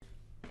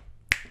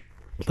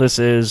This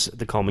is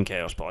the Calm and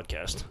Chaos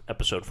Podcast,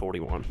 episode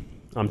 41.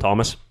 I'm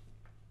Thomas.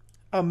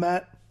 I'm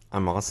Matt.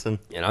 I'm Austin.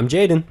 And I'm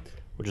Jaedon.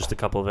 We're just a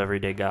couple of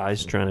everyday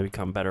guys trying to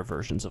become better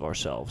versions of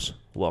ourselves.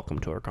 Welcome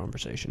to our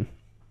conversation.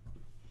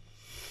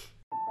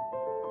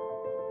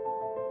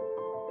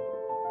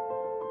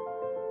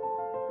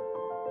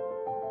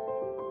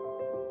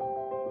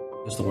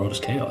 Because the world is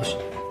chaos.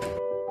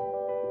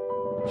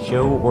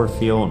 Show or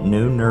feel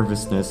no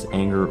nervousness,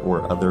 anger,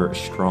 or other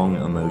strong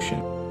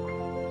emotion.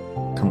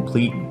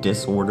 Complete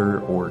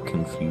disorder or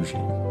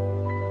confusion.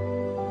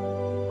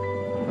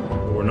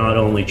 We're not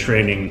only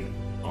training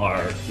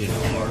our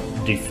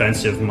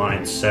defensive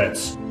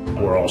mindsets,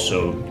 we're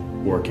also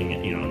working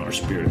in our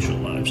spiritual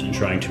lives and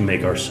trying to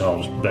make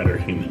ourselves better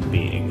human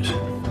beings.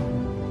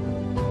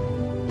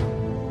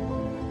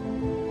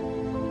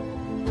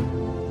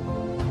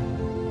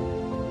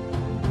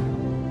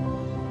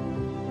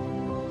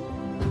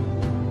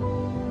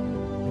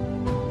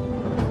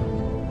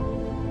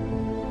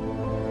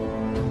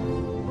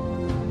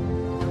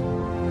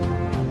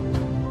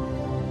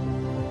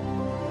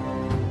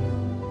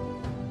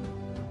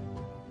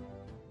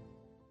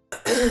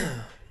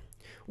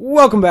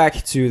 Welcome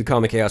back to the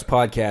Calm and Chaos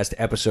Podcast,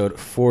 episode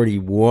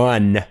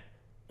 41.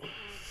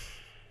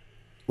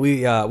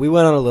 We went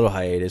on a little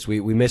hiatus.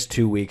 We missed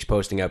 2 weeks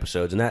posting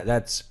episodes, and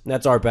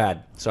that's our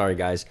bad. Sorry,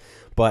 guys.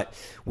 But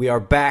we are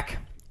back,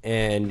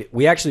 and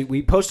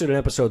we posted an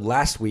episode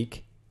last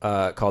week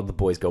called The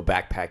Boys Go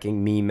Backpacking.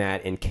 Me,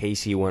 Matt, and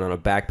Casey went on a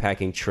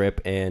backpacking trip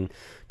and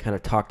kind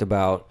of talked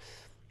about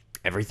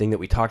everything that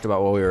we talked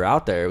about while we were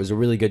out there. It was a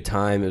really good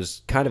time. It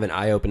was kind of an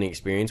eye-opening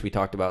experience. We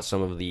talked about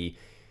some of the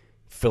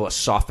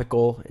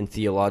philosophical and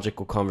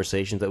theological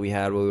conversations that we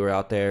had while we were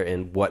out there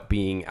and what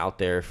being out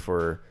there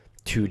for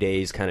 2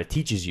 days kind of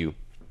teaches you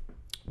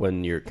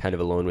when you're kind of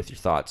alone with your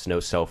thoughts.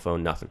 No cell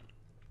phone, nothing.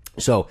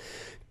 So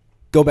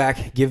go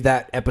back, give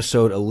that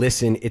episode a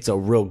listen. It's a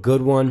real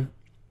good one.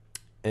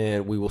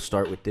 And we will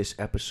start with this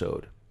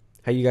episode.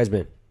 How you guys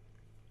been?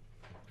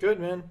 Good,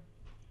 man.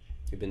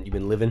 You've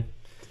been living?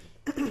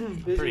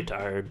 Pretty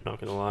tired, not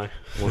gonna lie.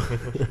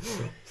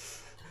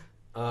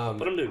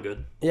 But I'm doing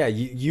good. Yeah,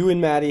 you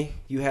and Maddie,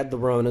 you had the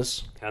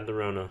Ronas. Had the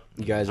Rona.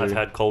 You guys are... I've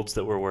had colds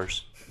that were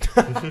worse.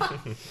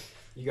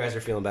 You guys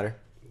are feeling better?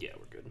 Yeah,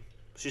 we're good.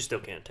 She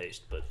still can't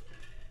taste, but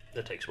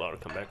that takes a while to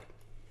come back.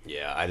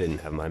 Yeah, I didn't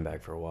have mine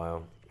back for a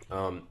while.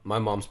 My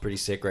mom's pretty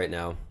sick right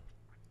now.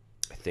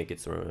 I think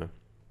it's the Rona,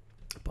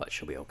 but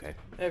she'll be okay.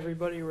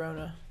 Everybody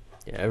Rona.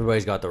 Yeah,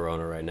 everybody's got the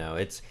Rona right now.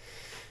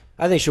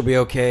 I think she'll be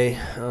okay.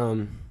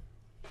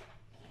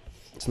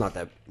 It's not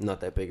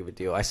that big of a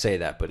deal. I say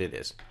that, but it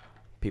is.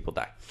 People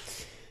die.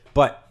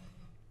 But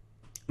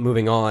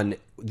moving on,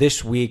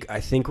 this week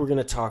I think we're going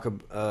to talk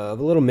a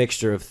little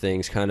mixture of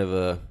things, kind of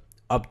a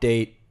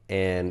update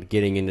and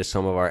getting into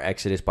some of our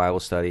Exodus Bible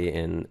study.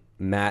 And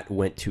Matt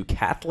went to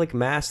Catholic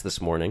Mass this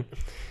morning.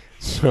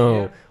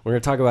 So we're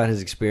going to talk about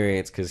his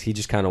experience because he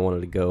just kind of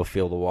wanted to go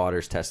feel the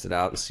waters, test it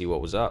out, and see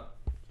what was up.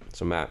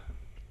 So, Matt.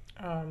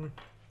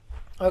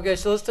 Okay,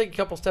 so let's take a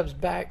couple steps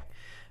back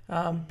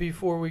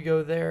before we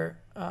go there.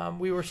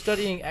 We were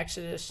studying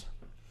Exodus.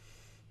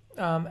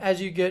 As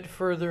you get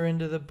further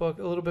into the book,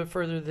 a little bit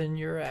further than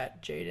you're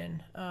at, Jaedon.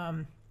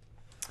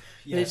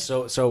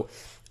 So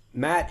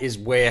Matt is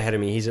way ahead of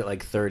me. He's at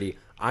like 30.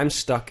 I'm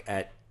stuck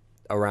at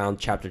around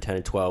chapter 10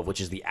 and 12, which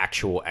is the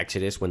actual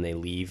Exodus when they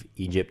leave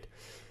Egypt.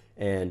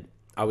 And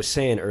I was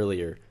saying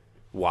earlier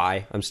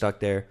why I'm stuck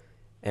there,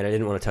 and I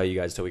didn't want to tell you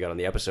guys until we got on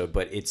the episode,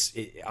 but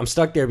I'm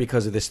stuck there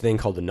because of this thing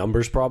called the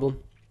numbers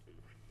problem.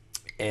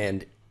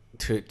 And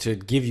to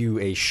give you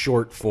a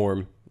short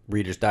form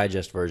Reader's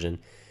Digest version,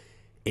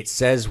 it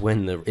says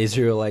when the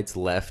Israelites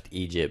left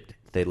Egypt,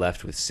 they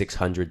left with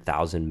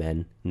 600,000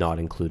 men, not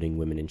including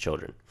women and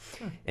children.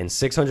 And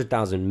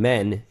 600,000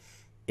 men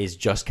is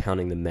just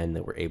counting the men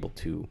that were able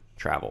to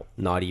travel,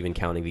 not even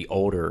counting the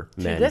older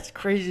men. Dude, that's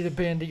crazy to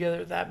band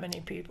together that many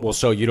people. Well,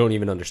 so you don't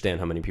even understand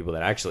how many people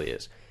that actually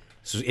is.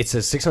 So it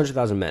says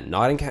 600,000 men,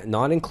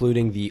 not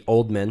including the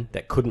old men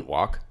that couldn't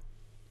walk,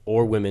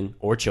 or women,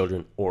 or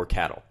children, or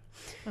cattle.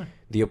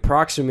 The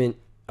approximate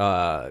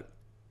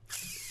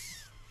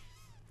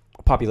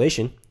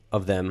population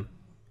of them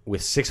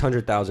with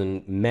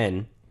 600,000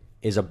 men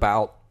is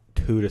about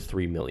 2 to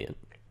 3 million.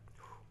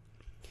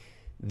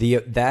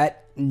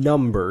 That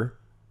number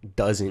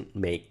doesn't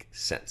make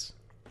sense.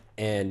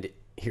 And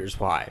here's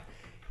why.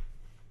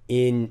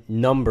 In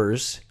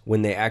Numbers,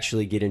 when they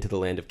actually get into the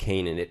land of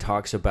Canaan, it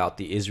talks about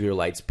the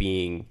Israelites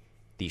being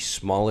the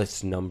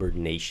smallest numbered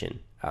nation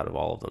out of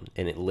all of them.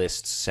 And it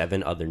lists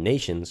 7 other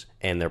nations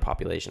and their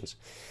populations.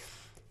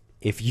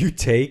 If you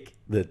take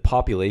the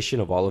population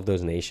of all of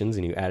those nations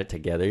and you add it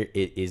together,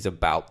 it is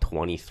about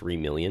 23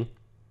 million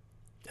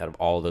out of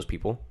all of those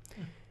people.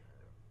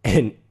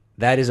 And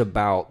that is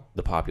about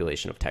the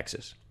population of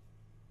Texas.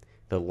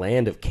 The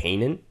land of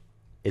Canaan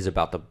is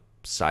about the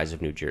size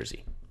of New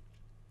Jersey.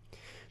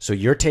 So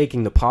you're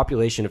taking the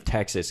population of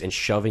Texas and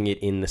shoving it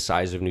in the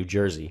size of New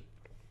Jersey.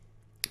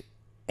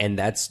 And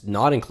that's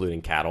not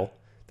including cattle.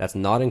 That's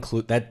not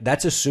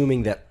that's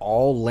assuming that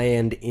all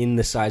land in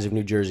the size of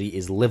New Jersey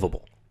is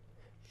livable.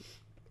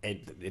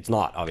 It's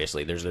not,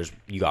 obviously. There's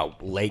you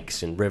got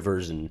lakes and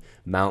rivers and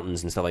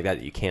mountains and stuff like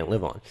that you can't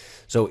live on.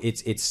 So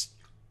it's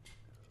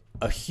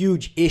a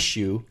huge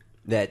issue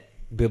that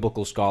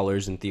biblical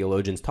scholars and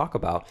theologians talk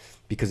about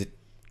because it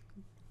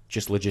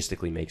just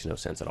logistically makes no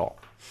sense at all.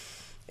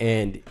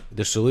 And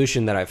the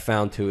solution that I've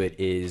found to it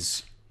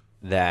is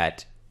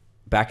that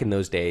back in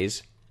those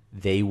days,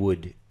 they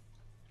would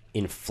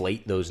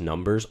inflate those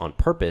numbers on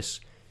purpose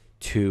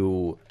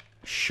to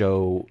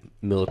show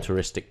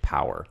militaristic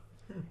power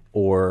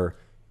or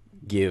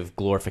give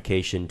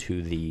glorification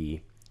to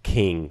the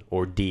king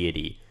or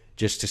deity,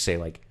 just to say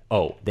like,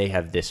 oh, they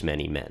have this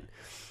many men.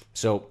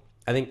 So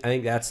I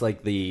think that's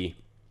like the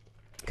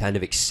kind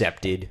of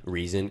accepted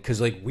reason,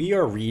 because like we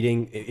are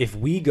reading, if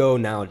we go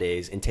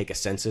nowadays and take a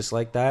census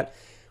like that,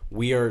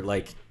 we are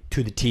like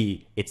to the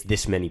T, it's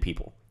this many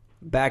people.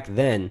 Back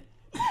then,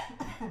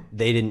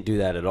 they didn't do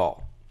that at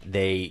all.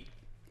 They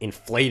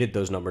inflated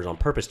those numbers on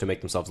purpose to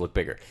make themselves look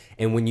bigger.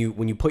 And when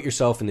you put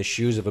yourself in the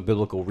shoes of a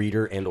biblical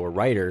reader and or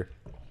writer,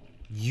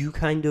 you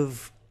kind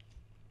of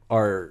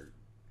are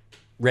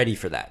ready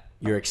for that.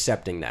 You're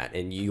accepting that,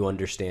 and you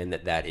understand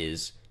that that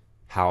is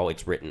how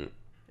it's written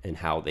and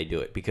how they do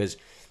it, because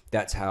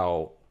that's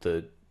how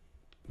the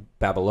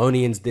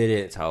Babylonians did it.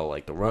 It's how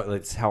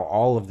it's how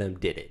all of them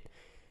did it.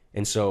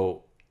 And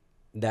so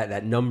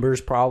that numbers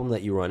problem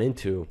that you run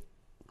into,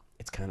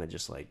 it's kind of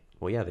just like,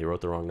 well, yeah, they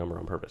wrote the wrong number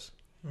on purpose.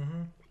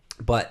 Mm-hmm.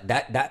 But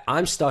that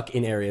I'm stuck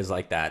in areas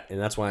like that, and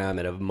that's why I'm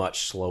at a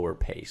much slower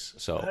pace.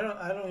 So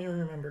I don't even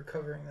remember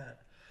covering that.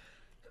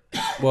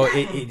 Well,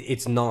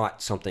 it's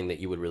not something that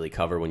you would really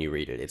cover when you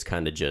read it. It's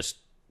kind of just,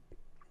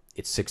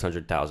 it's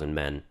 600,000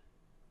 men,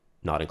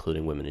 not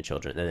including women and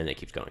children, and then it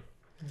keeps going.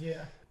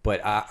 Yeah.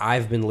 But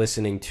I've been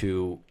listening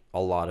to a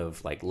lot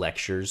of like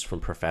lectures from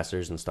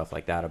professors and stuff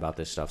like that about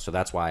this stuff, so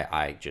that's why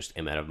I just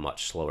am at a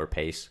much slower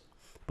pace.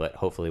 But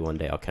hopefully one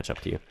day I'll catch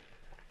up to you.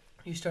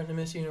 You starting to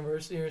miss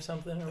university or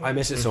something? Or I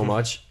miss it so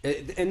much,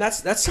 and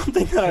that's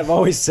something that I've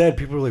always said.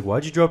 People are like,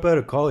 "Why'd you drop out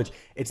of college?"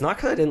 It's not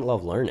because I didn't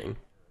love learning.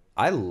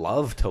 I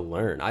love to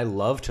learn. I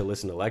love to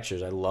listen to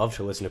lectures. I love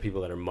to listen to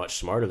people that are much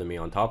smarter than me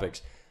on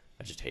topics.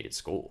 I just hated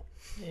school.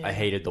 Yeah. I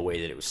hated the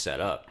way that it was set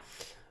up.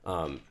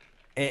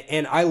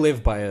 And I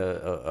live by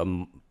a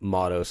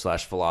motto /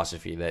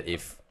 philosophy that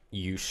if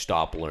you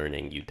stop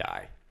learning, you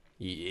die.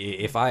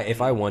 If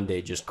I one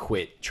day just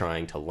quit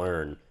trying to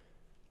learn,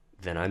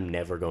 then I'm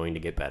never going to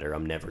get better.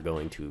 I'm never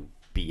going to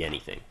be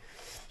anything.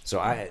 So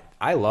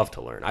I love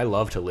to learn. I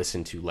love to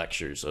listen to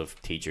lectures of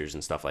teachers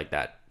and stuff like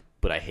that.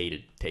 But I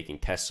hated taking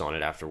tests on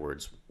it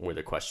afterwards where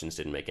the questions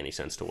didn't make any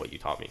sense to what you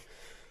taught me.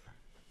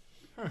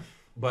 Huh.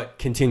 But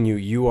continue.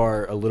 You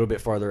are a little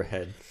bit farther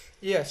ahead.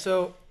 Yeah,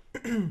 so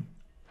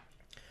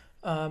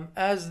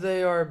as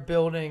they are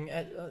building,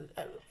 I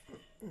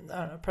don't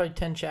know, probably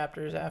 10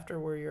 chapters after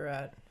where you're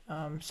at,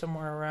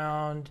 somewhere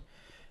around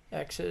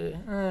Exodus,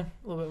 a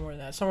little bit more than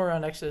that, somewhere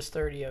around Exodus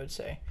 30, I would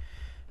say.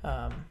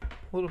 A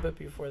little bit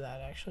before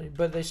that, actually.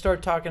 But they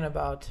start talking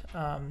about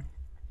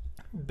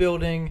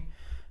building...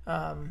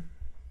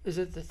 is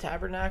it the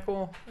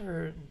tabernacle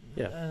or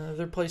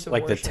their place of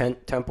like worship? the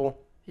tent temple?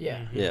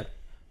 Yeah. Yeah.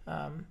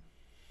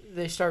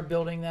 They start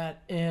building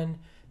that, and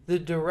the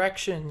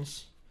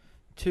directions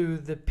to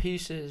the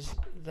pieces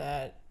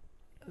that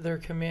they're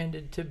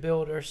commanded to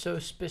build are so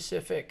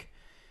specific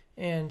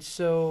and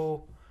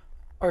so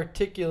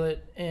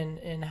articulate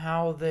in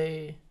how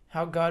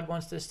God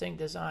wants this thing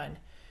designed,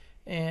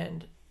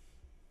 and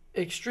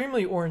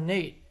extremely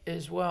ornate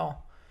as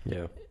well.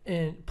 Yeah.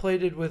 And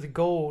plated with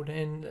gold.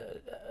 And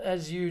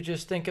as you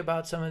just think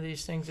about some of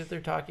these things that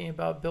they're talking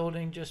about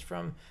building, just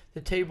from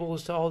the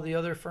tables to all the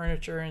other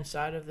furniture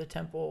inside of the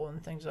temple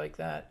and things like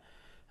that,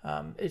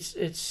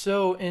 it's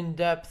so in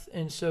depth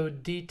and so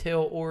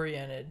detail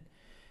oriented.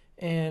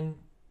 And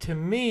to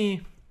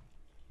me,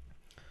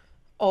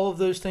 all of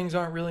those things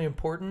aren't really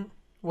important,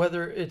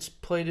 whether it's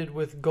plated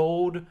with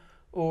gold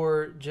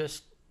or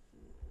just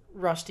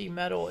rusty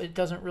metal. It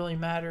doesn't really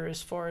matter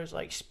as far as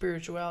like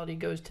spirituality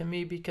goes to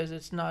me, because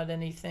it's not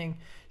anything.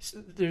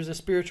 There's a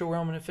spiritual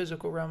realm and a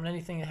physical realm, and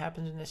anything that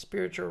happens in the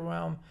spiritual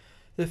realm,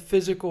 the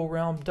physical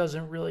realm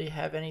doesn't really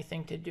have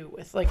anything to do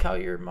with. Like how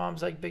your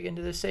mom's like big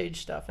into the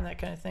sage stuff and that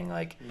kind of thing.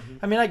 Like,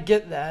 I mean, I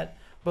get that,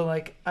 but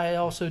like I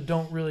also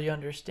don't really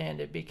understand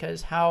it,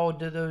 because how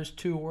do those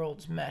two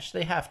worlds mesh?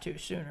 They have to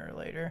sooner or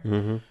later.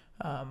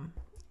 Mm-hmm.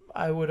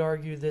 I would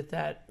argue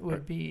that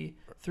would be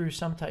through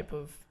some type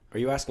of... Are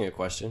you asking a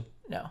question?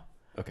 No.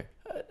 Okay.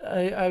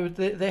 I would.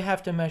 They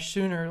have to mesh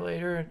sooner or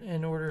later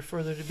in order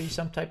for there to be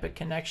some type of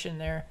connection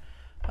there.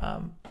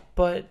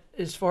 But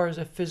as far as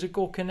a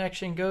physical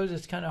connection goes,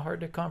 it's kind of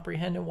hard to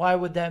comprehend. And why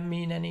would that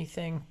mean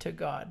anything to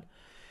God?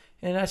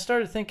 And I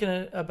started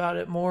thinking about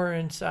it more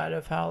inside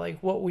of how like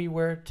what we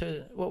wear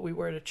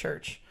to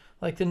church,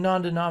 like the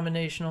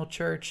non-denominational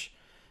church,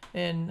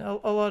 and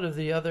a lot of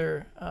the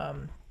other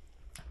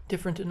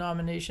different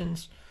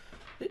denominations.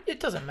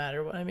 It doesn't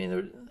matter what I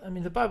mean.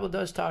 The Bible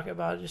does talk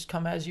about just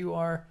come as you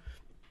are.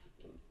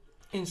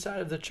 inside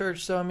of the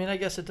church. So I mean, I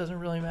guess it doesn't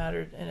really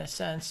matter in a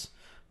sense,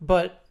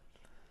 but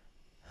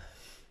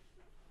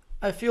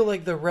I feel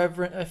like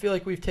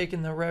we've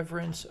taken the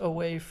reverence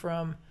away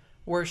from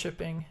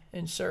worshiping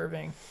and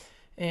serving,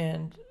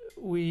 and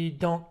we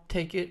don't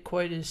take it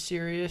quite as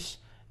serious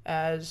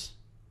as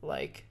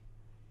like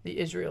the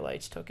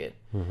Israelites took it.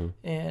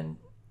 And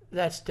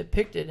that's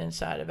depicted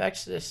inside of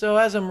Exodus. So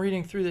as I'm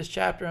reading through this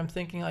chapter, I'm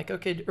thinking like,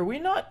 okay, are we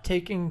not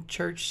taking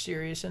church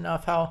serious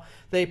enough? How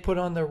they put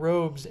on the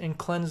robes and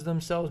cleanse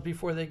themselves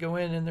before they go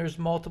in, and there's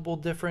multiple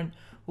different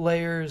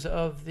layers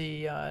of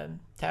the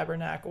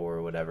tabernacle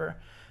or whatever,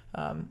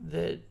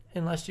 that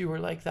unless you were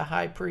like the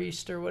high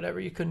priest or whatever,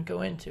 you couldn't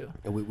go into.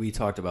 And we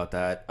talked about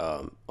that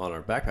on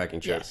our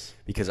backpacking trip. Yes.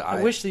 Because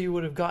I wish that you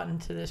would have gotten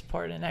to this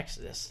part in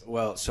Exodus.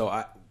 Well,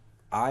 so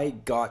I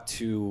got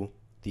to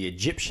the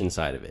Egyptian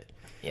side of it.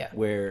 Yeah.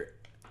 Where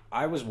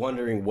I was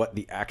wondering what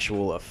the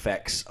actual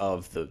effects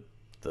of the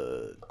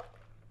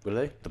what are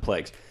they? The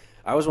plagues.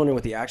 I was wondering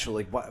what the actual,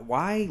 like,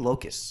 why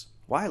locusts?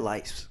 Why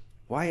lice?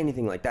 Why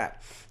anything like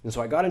that? And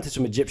so I got into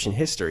some Egyptian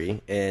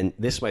history, and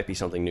this might be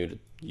something new to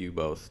you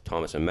both,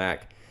 Thomas and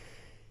Mac.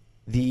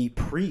 The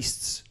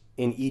priests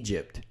in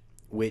Egypt,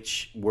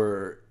 which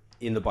were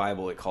in the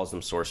Bible, it calls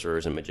them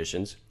sorcerers and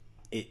magicians.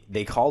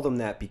 They call them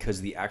that because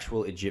the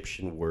actual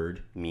Egyptian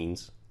word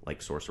means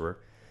like sorcerer,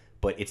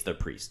 but it's the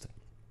priest.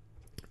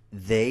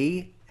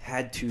 The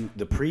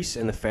priests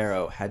and the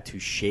pharaoh had to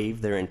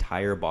shave their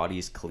entire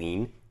bodies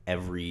clean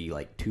every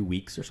like 2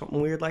 weeks or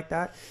something weird like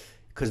that,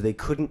 because they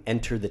couldn't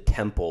enter the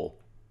temple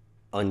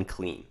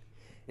unclean.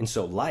 And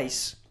so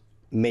lice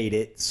made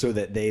it so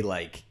that they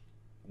like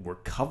were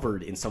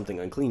covered in something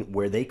unclean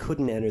where they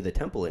couldn't enter the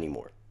temple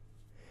anymore.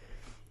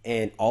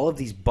 And all of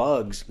these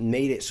bugs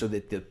made it so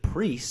that the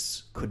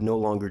priests could no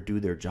longer do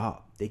their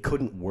job. They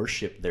couldn't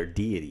worship their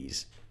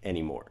deities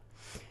anymore.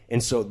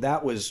 And so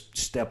that was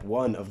step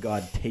one of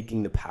God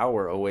taking the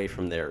power away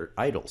from their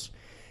idols.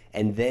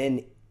 And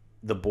then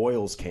the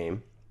boils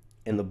came.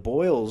 And the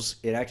boils,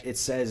 it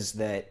says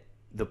that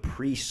the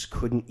priests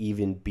couldn't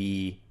even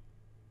be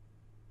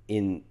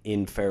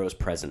in Pharaoh's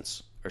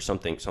presence or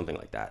something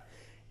like that.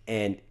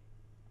 And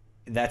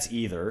that's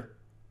either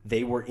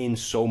they were in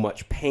so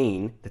much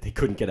pain that they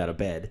couldn't get out of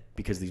bed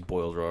because these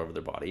boils were all over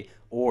their body,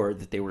 or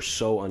that they were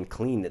so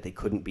unclean that they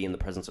couldn't be in the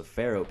presence of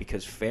Pharaoh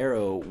because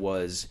Pharaoh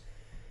was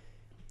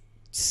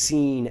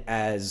seen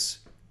as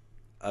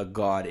a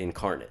god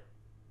incarnate.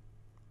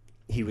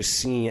 He was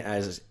seen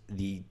as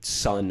the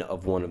son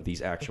of one of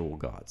these actual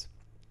gods.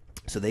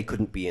 So they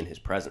couldn't be in his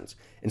presence.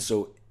 And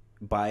so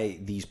by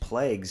these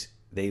plagues,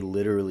 they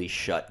literally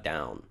shut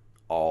down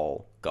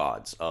all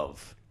gods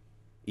of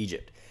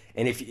Egypt.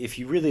 And if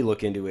you really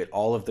look into it,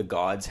 all of the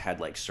gods had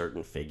like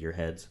certain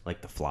figureheads,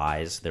 like the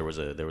flies. There was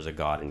a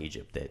god in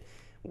Egypt that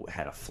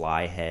had a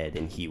fly head,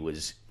 and he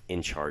was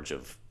in charge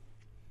of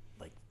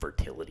like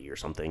fertility or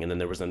something. And then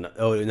there was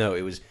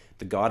it was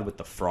the god with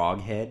the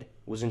frog head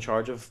was in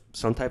charge of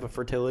some type of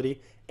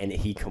fertility, and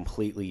he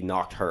completely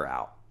knocked her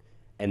out.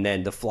 And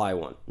then the fly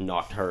one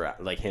knocked her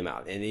out, like him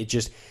out. And it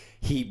just,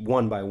 he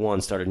one by one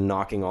started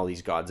knocking all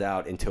these gods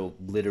out until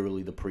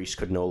literally the priests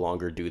could no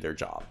longer do their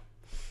job.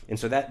 And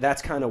so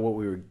that's kind of what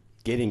we were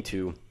getting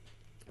to,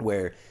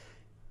 where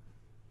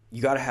you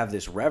got to have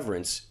this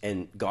reverence,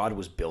 and God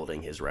was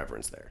building his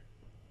reverence there.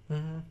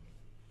 Mm-hmm.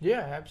 Yeah,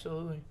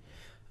 absolutely.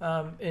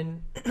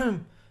 And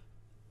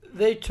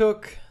they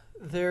took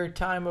their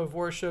time of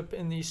worship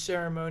in these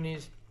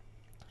ceremonies,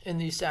 in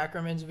these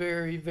sacraments,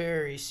 very,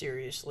 very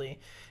seriously.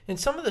 And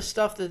some of the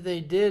stuff that they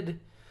did,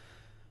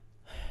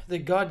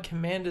 that God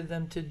commanded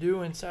them to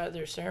do inside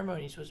their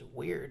ceremonies, was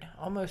weird,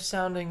 almost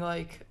sounding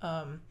like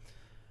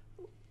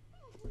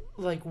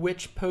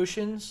witch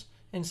potions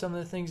in some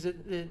of the things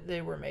that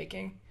they were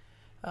making.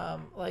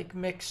 Like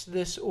mix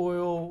this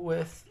oil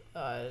with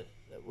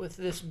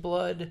this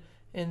blood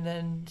and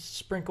then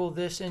sprinkle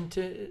this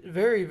into,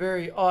 very,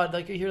 very odd.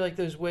 Like you hear like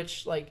those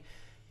witch like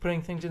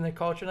putting things in the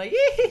culture, like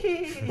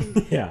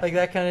yeah, like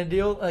that kind of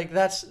deal. Like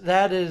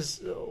that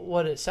is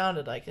what it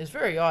sounded like. It's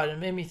very odd. It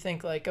made me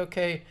think like,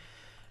 okay,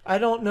 I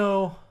don't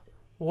know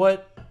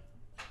what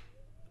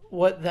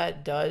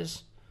that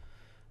does,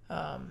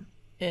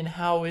 and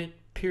how it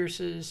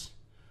pierces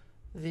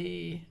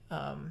the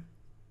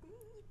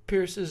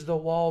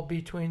wall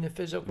between the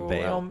physical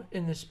realm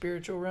and the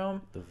spiritual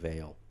realm. The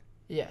veil.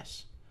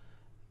 Yes.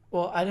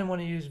 Well, I didn't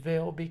want to use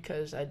veil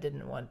because I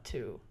didn't want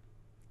to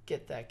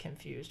get that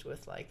confused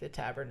with like the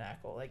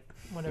tabernacle, like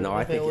whenever no,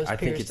 the veil is pierced. I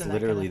think it's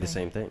literally the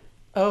same thing.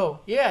 Oh,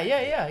 yeah,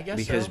 I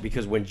guess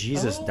because when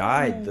Jesus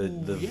died,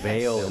 the yes.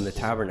 veil in the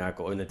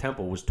tabernacle in the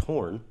temple was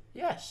torn.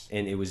 Yes.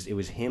 And it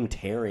was him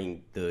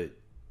tearing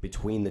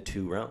between the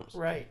two realms.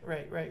 Right.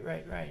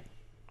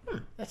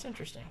 That's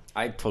interesting.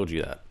 I told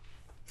you that.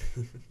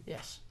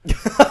 Yes.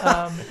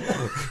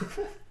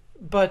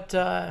 But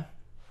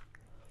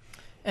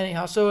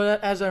anyhow, so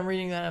as I'm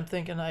reading that, I'm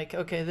thinking like,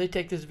 okay, they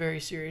take this very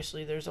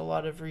seriously. There's a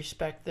lot of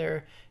respect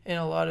there and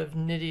a lot of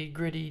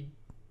nitty-gritty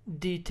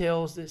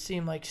details that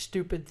seem like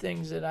stupid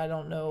things that I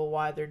don't know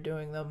why they're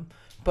doing them.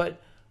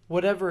 But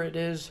whatever it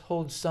is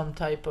holds some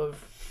type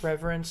of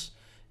reverence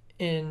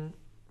in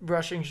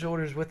brushing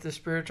shoulders with the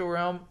spiritual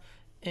realm,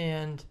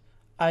 and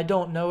I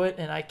don't know it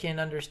and I can't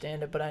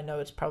understand it, but I know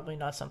it's probably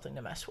not something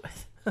to mess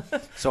with.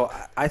 So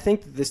I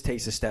think this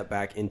takes a step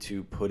back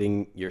into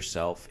putting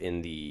yourself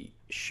in the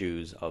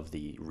shoes of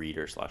the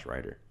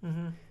reader/writer.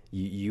 Mm-hmm.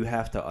 You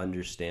have to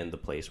understand the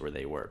place where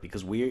they were,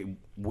 because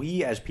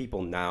we as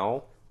people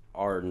now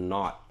are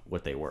not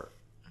what they were.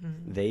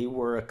 Mm-hmm. They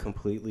were a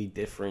completely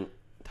different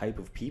type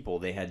of people.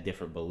 They had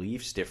different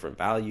beliefs, different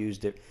values.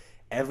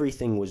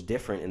 Everything was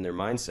different in their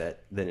mindset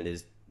than it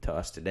is to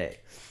us today.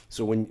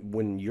 So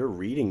when you're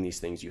reading these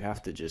things, you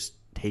have to just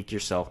take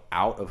yourself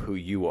out of who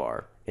you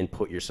are and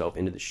put yourself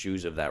into the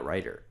shoes of that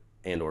writer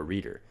and or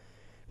reader.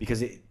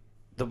 Because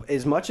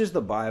as much as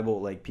the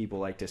Bible, like people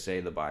like to say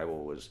the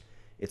Bible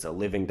it's a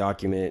living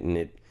document and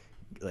it,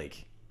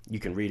 like, you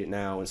can read it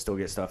now and still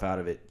get stuff out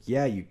of it.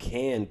 Yeah, you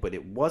can, but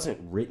it wasn't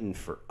written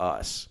for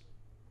us.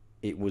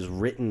 It was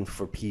written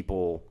for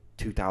people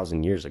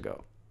 2,000 years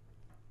ago.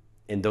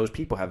 And those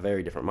people have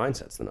very different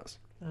mindsets than us.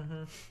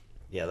 Mm-hmm.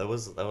 Yeah, that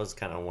was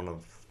kind of one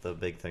of the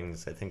big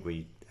things. I think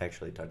we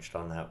actually touched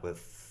on that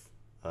with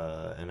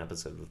an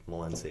episode with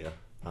Valencia.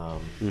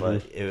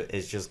 But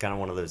it's just kind of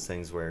one of those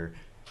things where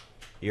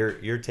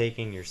you're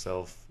taking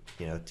yourself,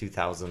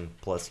 2,000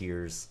 plus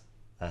years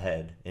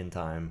ahead in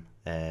time,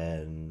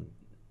 and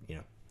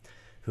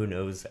who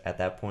knows at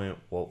that point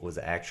what was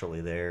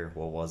actually there,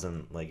 what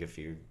wasn't. Like, if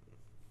you're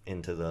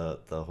into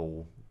the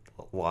whole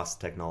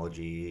lost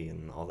technology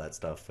and all that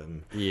stuff,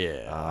 and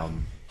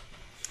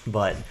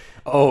but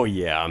oh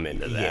yeah, I'm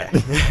into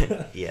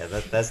that. Yeah,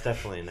 that's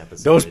definitely an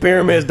episode. Those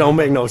pyramids don't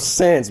make no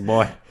sense,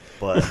 boy.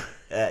 But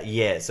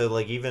so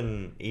like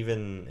even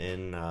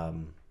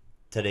in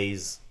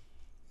today's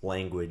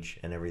language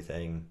and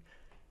everything,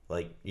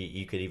 like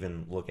you could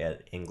even look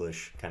at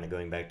English, kind of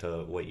going back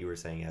to what you were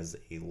saying, as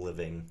a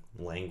living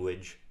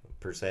language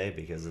per se,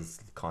 because it's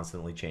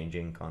constantly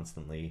changing,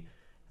 constantly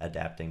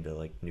adapting to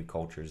like new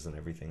cultures and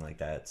everything like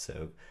that.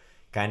 So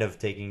kind of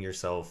taking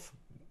yourself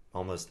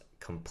almost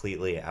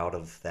completely out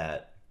of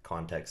that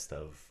context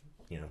of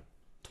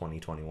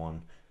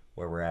 2021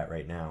 where we're at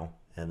right now,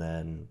 and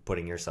then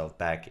putting yourself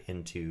back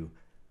into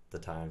the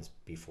times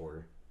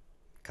before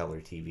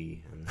color TV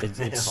and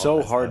it's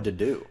so hard to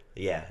do.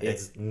 Yeah,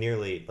 it's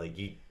nearly like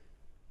you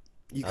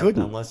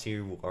couldn't, unless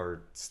you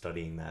are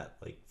studying that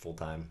like full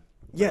time.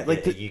 Yeah,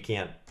 like you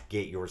can't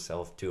get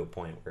yourself to a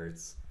point where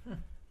it's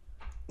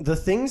the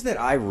things that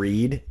I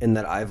read and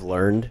that I've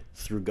learned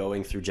through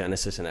going through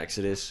Genesis and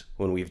Exodus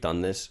when we've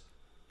done this,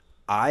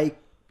 I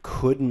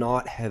could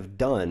not have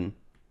done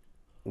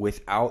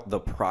without the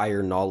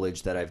prior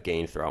knowledge that I've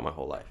gained throughout my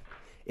whole life.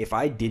 If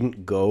I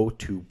didn't go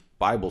to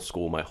Bible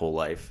school my whole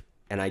life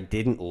and I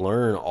didn't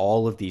learn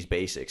all of these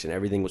basics and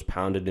everything was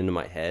pounded into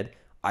my head,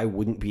 I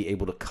wouldn't be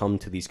able to come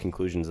to these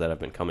conclusions that I've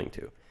been coming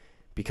to,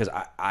 because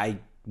I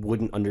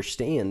wouldn't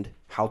understand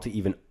how to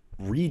even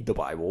read the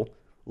Bible,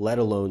 let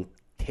alone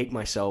take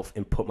myself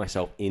and put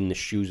myself in the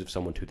shoes of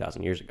someone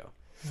 2,000 years ago.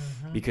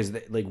 Mm-hmm. Because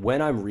like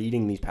when I'm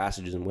reading these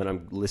passages and when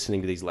I'm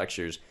listening to these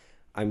lectures,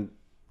 I'm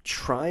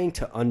trying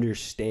to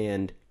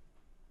understand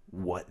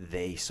what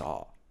they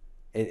saw.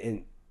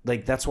 And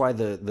like, that's why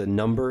the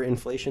number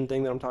inflation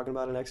thing that I'm talking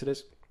about in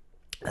Exodus,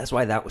 that's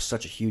why that was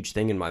such a huge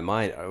thing in my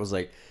mind. I was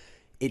like,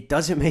 it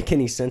doesn't make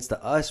any sense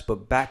to us,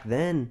 but back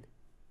then,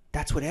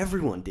 that's what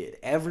everyone did.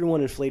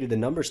 Everyone inflated the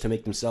numbers to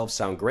make themselves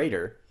sound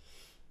greater.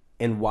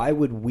 And why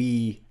would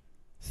we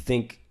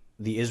think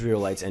the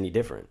Israelites any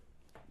different?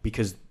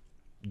 Because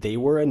they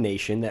were a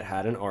nation that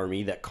had an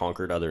army that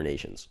conquered other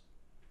nations.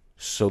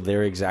 So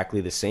they're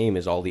exactly the same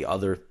as all the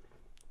other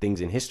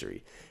things in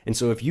history. And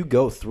so if you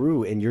go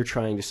through and you're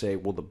trying to say,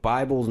 well, the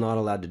Bible's not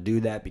allowed to do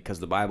that because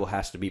the Bible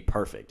has to be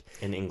perfect.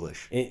 In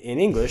English. In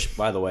English,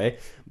 by the way.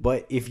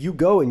 But if you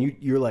go and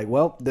you're like,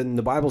 well, then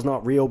the Bible's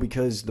not real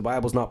because the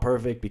Bible's not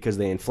perfect because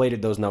they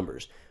inflated those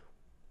numbers.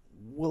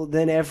 Well,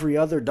 then every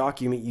other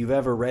document you've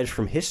ever read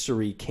from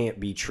history can't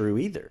be true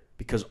either,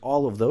 because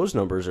all of those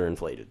numbers are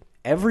inflated.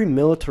 Every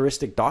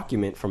militaristic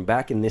document from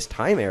back in this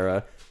time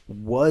era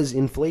was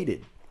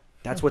inflated.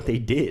 That's what they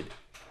did.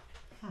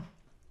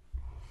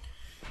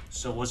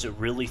 So was it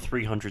really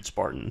 300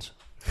 Spartans?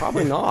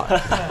 Probably not.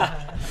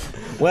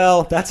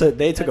 Well,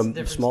 they took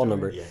a small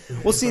number. Yeah.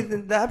 Well, see,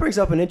 that brings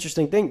up an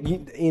interesting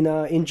thing.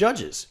 In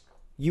Judges,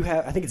 you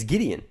have, I think it's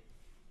Gideon.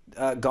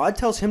 God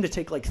tells him to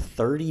take like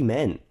 30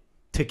 men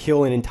to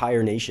kill an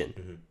entire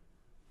nation.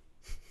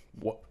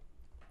 Mm-hmm.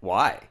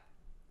 Why?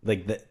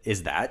 Like,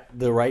 is that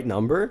the right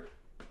number?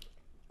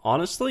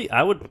 Honestly,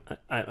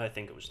 I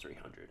think it was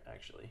 300,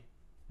 actually.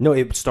 No,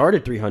 it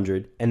started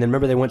 300, and then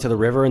remember they went to the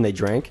river and they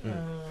drank?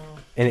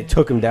 And it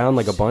took them down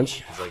like a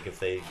bunch. It's like if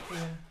they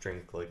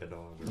drink like a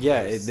dog.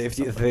 Yeah, if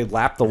they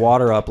lap the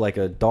water up like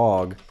a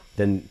dog,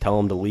 then tell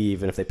them to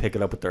leave, and if they pick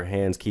it up with their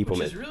hands, keep them.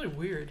 Which is really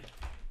weird.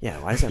 Yeah,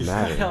 why does that I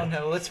matter? don't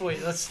know. Let's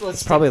wait. Let's.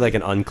 It's probably like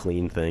an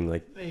unclean thing.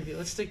 Like, Maybe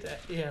let's stick to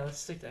let's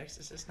stick to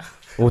exorcism.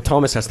 well,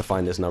 Thomas has to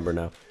find this number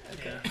now.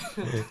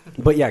 Okay.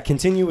 But yeah,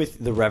 continue with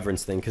the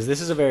reverence thing because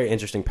this is a very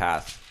interesting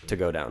path to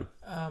go down.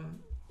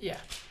 Yeah.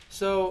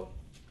 So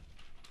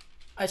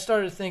I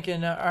started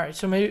thinking, all right,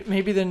 so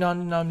maybe the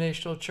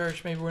non-denominational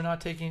church, maybe we're not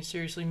taking it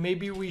seriously.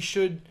 Maybe we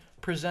should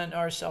present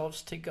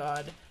ourselves to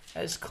God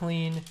as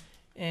clean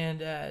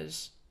and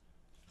as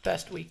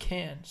best we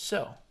can.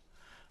 So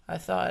I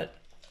thought,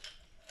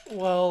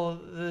 well,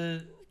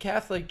 the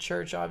Catholic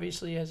Church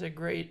obviously has a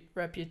great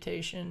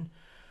reputation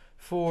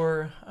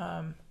for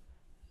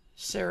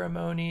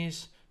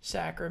ceremonies,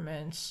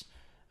 sacraments,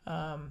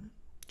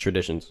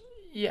 Traditions.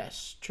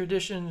 yes,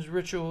 traditions,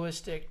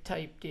 ritualistic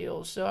type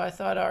deals. So I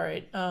thought, all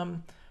right, I'll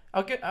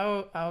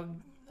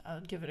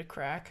give it a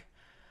crack.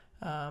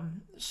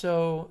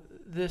 So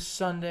this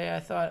Sunday I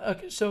thought,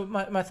 okay, so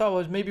my thought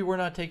was maybe we're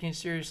not taking it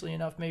seriously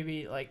enough.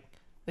 Maybe like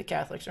the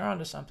Catholics are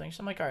onto something. So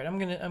I'm like, all right, I'm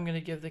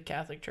gonna give the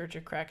Catholic Church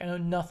a crack. I know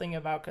nothing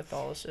about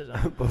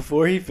Catholicism.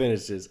 Before he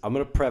finishes, I'm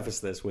going to preface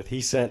this with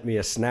he sent me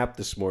a snap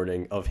this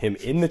morning of him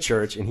in the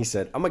church, and he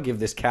said, I'm going to give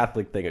this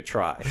Catholic thing a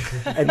try.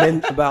 And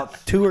then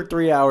about 2 or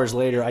 3 hours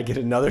later, I get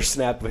another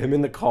snap of him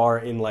in the car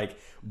in like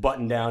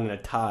button down and a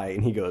tie,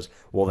 and he goes,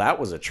 well, that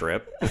was a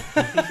trip.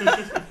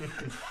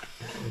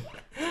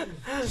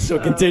 So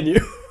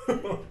continue.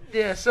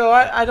 Yeah, so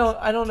I don't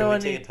Can know we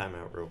any. take a time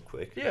out real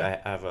quick?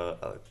 Yeah. I have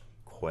a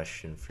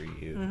question for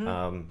you.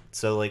 Mm-hmm.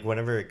 So like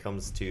whenever it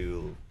comes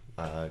to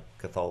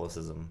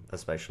Catholicism,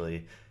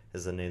 especially,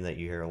 is a name that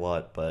you hear a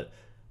lot. But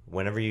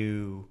whenever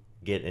you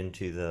get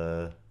into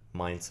the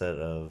mindset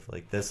of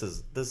like this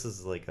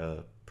is like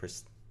a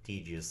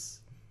prestigious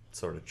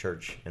sort of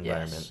church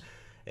environment,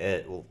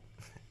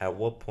 at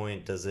what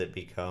point does it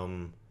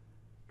become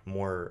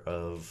more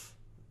of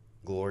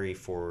glory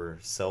for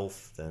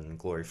self than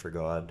glory for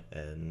God?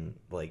 And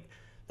like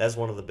that's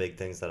one of the big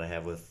things that I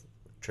have with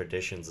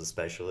traditions,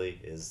 especially,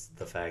 is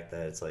the fact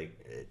that it's like,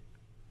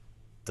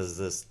 does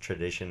this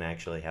tradition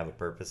actually have a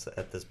purpose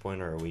at this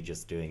point, or are we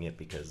just doing it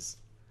because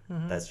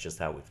that's just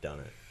how we've done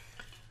it?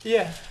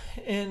 Yeah,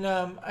 and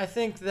I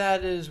think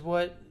that is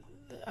what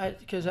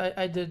because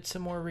I did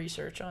some more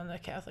research on the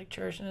Catholic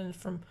Church, and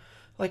from,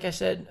 like I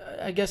said,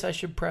 I guess I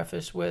should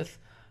preface with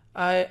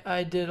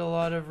I did a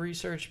lot of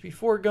research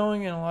before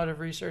going and a lot of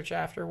research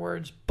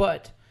afterwards,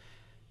 but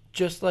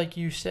just like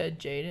you said,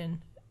 Jaedon,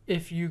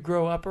 if you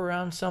grow up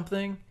around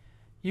something,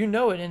 you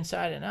know it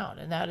inside and out,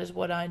 and that is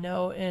what I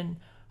know. And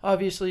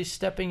obviously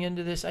stepping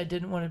into this, I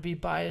didn't want to be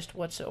biased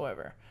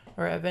whatsoever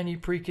or have any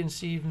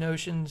preconceived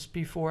notions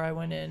before I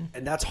went in.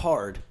 And that's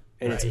hard,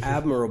 and it's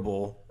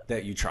admirable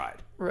that you tried.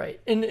 Right,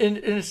 and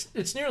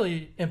it's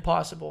nearly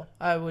impossible.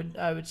 I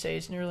would say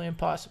it's nearly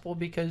impossible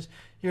because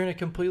you're in a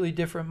completely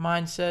different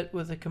mindset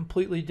with a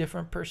completely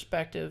different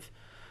perspective.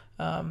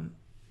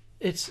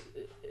 It's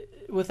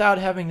without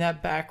having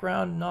that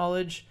background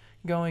knowledge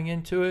going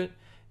into it,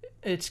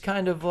 it's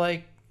kind of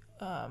like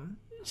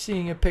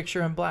seeing a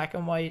picture in black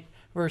and white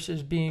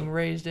versus being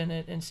raised in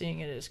it and seeing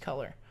it as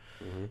color.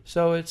 Mm-hmm.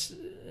 So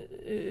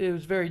it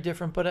was very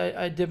different, but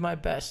I did my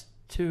best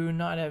to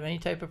not have any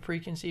type of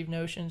preconceived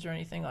notions or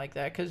anything like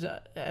that, because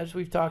as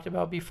we've talked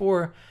about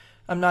before,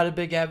 I'm not a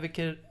big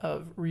advocate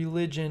of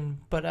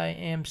religion, but I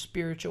am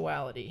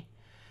spirituality.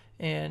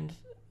 And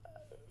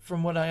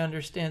from what I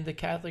understand, the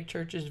Catholic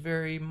Church is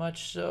very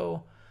much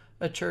so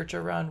a church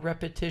around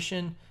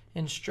repetition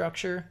and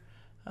structure,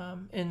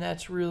 and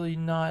that's really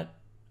not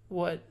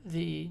what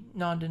the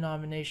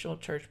non-denominational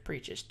church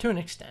preaches to an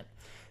extent.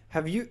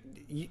 Have you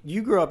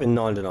grew up in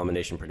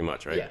non-denomination pretty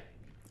much, right? Yeah.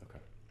 Okay.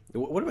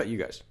 What about you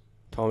guys,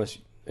 Thomas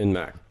and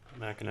Mac?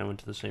 Mac and I went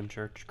to the same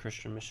church,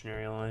 Christian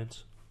Missionary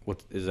Alliance.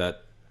 What is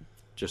that?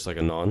 Just like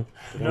a non?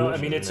 No, I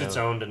mean it's its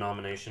own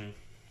denomination.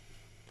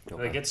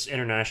 Okay. Like it's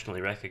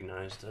internationally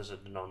recognized as a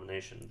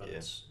denomination, but Yeah.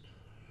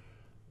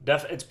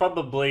 it's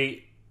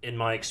probably, in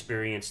my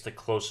experience, the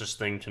closest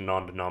thing to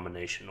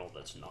non-denominational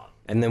that's not.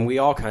 And then we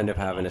all kind of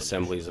have an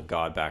Assemblies of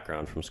God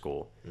background from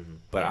school. Mm-hmm.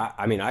 But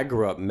I mean, I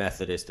grew up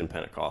Methodist and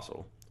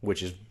Pentecostal,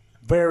 which is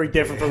very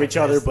different from each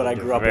other, but I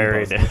grew up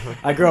in both.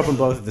 I grew up in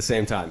both at the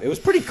same time. It was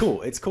pretty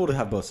cool. It's cool to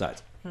have both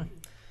sides.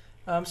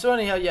 So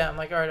anyhow, yeah, I'm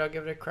like, all right, I'll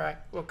give it a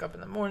crack. Woke up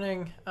in the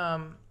morning,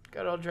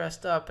 got all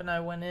dressed up, and I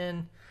went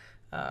in.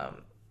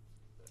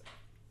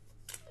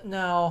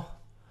 Now,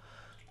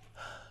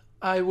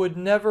 I would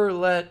never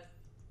let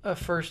a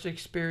first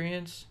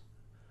experience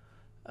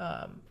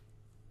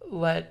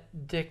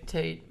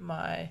dictate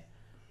my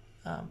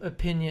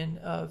opinion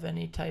of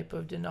any type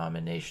of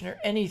denomination or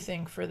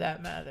anything for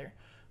that matter,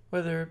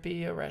 whether it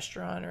be a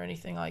restaurant or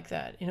anything like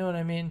that. You know what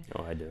I mean?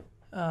 Oh, I do.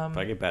 If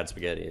I get bad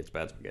spaghetti, it's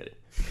bad spaghetti.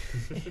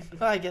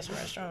 Well, I guess a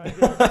restaurant would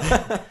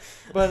be.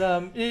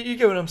 But you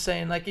get what I'm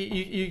saying. Like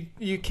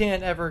you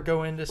can't ever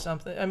go into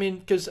something. I mean,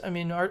 because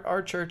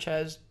our church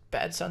has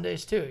bad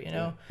Sundays too. You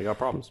know, We got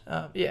problems.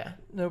 yeah,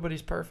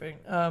 nobody's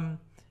perfect.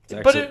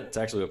 It's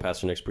actually what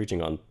Pastor Nick's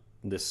preaching on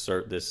this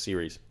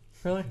series.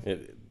 Really?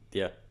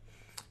 Yeah.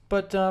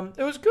 But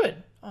it was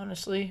good.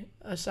 honestly,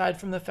 aside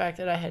from the fact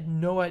that I had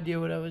no idea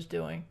what I was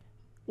doing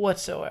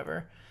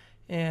whatsoever.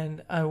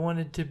 And I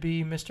wanted to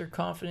be Mr.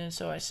 Confident,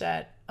 so I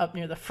sat up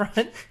near the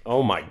front.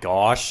 Oh my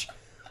gosh.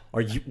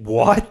 Are you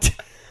what?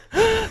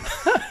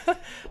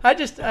 I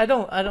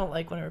don't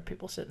like whenever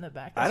people sit in the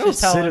back. I don't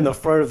sit in the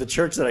front of the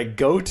church that I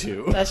go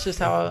to. That's just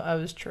how I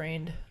was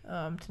trained,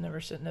 to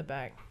never sit in the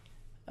back.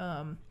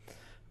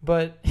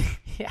 But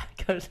yeah,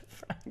 go to the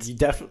front. You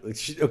definitely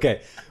should.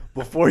 Okay,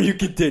 before you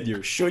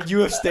continue, should you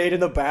have stayed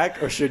in the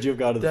back or should you have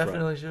gone to the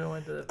Definitely should have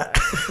went to the back.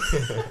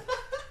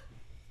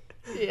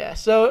 Yeah,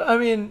 so I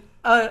mean,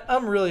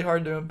 I'm really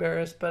hard to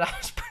embarrass, but I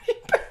was pretty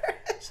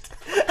embarrassed.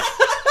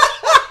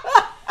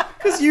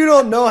 Because you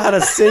don't know how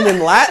to sing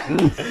in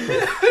Latin.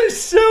 It was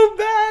so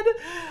bad.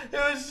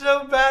 It was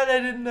so bad. I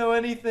didn't know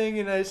anything,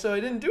 and so I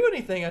didn't do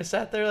anything. I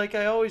sat there like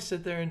I always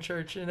sit there in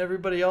church, and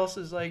everybody else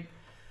is like,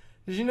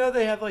 "Did you know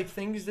they have like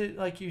things that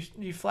like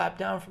you flap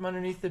down from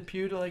underneath the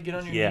pew to like get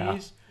on your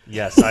knees?"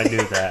 Yes, I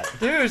knew that.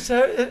 Dude,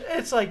 so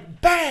it's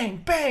like bang,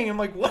 bang. I'm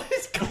like, what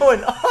is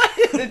going on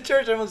in the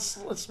church? I was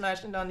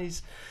smashing down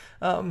these,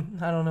 I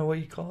don't know what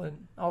you call it,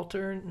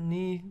 altar,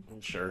 knee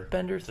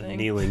bender The thing.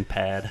 kneeling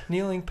pad.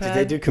 Kneeling pad. Did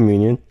they do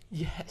communion?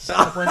 Yes,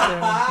 I went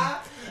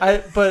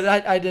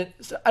there.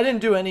 I didn't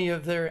do any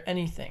of their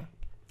anything.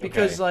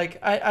 Because like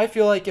I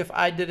feel like if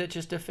I did it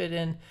just to fit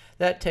in,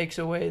 that takes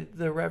away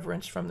the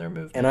reverence from their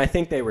movement. And I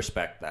think they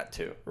respect that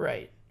too.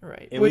 Right.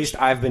 At least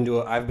I've been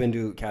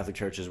to Catholic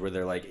churches where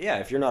they're like, yeah,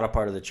 if you're not a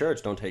part of the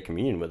church, don't take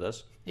communion with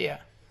us. Yeah.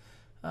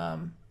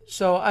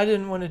 So I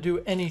didn't want to do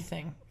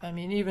anything. I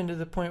mean, even to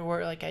the point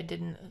where like I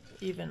didn't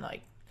even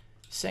like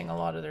sing a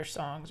lot of their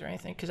songs or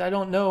anything because I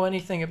don't know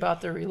anything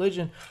about their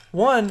religion.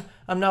 One,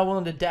 I'm not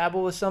willing to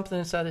dabble with something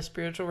inside the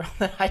spiritual realm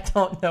that I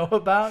don't know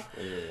about.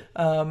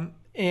 Yeah.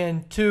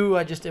 And two,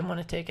 I just didn't want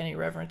to take any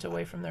reverence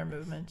away from their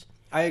movements.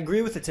 I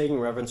agree with the taking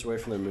reverence away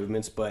from their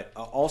movements, but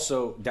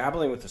also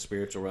dabbling with the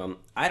spiritual realm,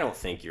 I don't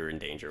think you're in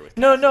danger with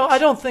Catholics. No, I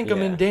don't think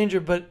I'm in danger,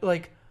 but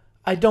like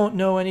I don't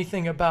know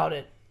anything about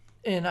it.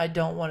 And I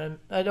don't want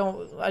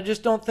to. I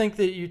just don't think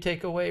that you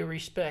take away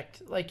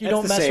respect. Like you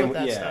don't mess with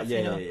that stuff.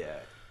 Yeah.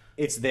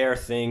 It's their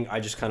thing.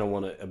 I just kind of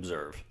want to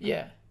observe.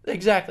 Yeah,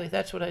 exactly.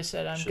 That's what I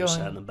said. Should have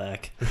sat in the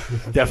back.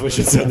 Definitely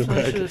should sit in the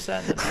back. Should have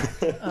sat in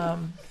the back.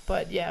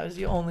 But yeah, I was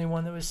the only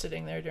one that was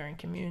sitting there during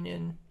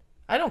communion.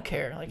 I don't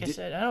care. Like I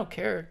said, I don't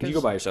care. Did you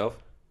go by yourself?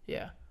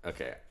 Yeah.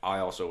 Okay. I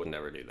also would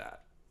never do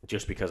that.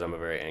 Just because I'm a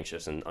very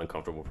anxious and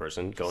uncomfortable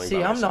person going See,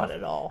 by myself. I'm not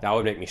at all. That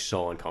would make me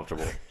so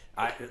uncomfortable.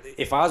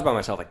 If I was by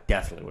myself, I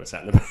definitely would have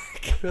sat in the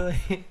back.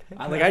 Really?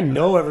 I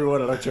know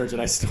everyone at our church,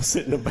 and I still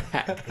sit in the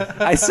back.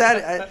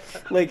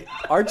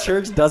 Our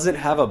church doesn't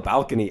have a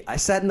balcony. I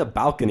sat in the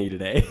balcony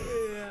today.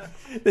 Yeah.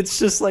 It's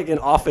just like an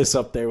office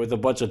up there with a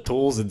bunch of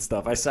tools and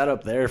stuff. I sat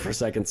up there for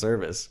second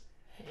service.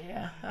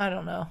 Yeah, I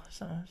don't know.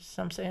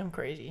 Some say I'm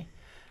crazy.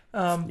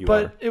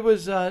 It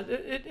was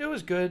it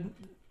was good.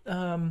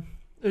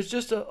 There's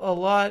just a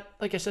lot.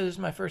 Like I said, this is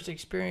my first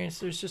experience.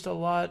 There's just a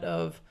lot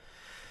of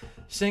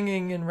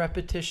singing and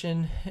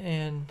repetition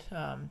and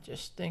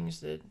just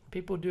things that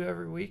people do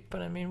every week.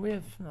 But I mean, we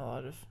have a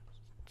lot of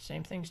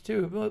same things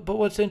too. But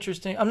what's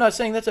interesting, I'm not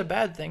saying that's a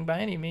bad thing by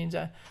any means.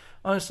 I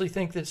honestly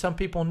think that some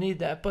people need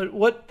that. But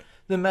what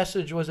the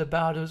message was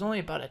about, it was only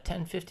about a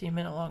 10, 15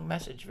 minute long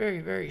message. Very,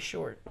 very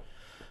short.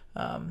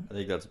 I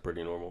think that's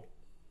pretty normal.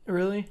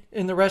 Really?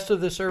 And the rest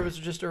of the service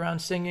was just around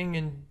singing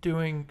and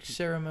doing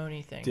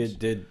ceremony things.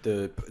 Did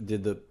the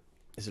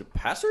is it a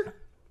pastor?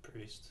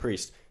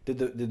 Priest.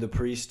 Did the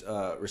priest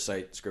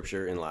recite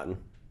scripture in Latin?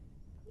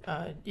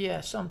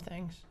 Yeah, some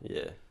things.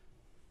 Yeah,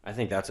 I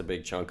think that's a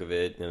big chunk of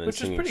it, and then which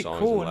is singing pretty songs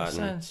cool in in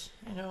Latin. a sense,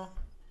 you know.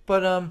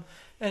 But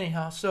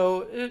anyhow,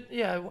 so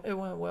it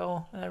went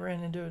well, and I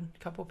ran into a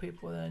couple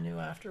people that I knew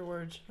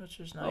afterwards, which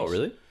was nice. Oh,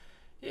 really?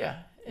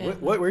 Yeah.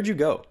 Where'd you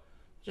go?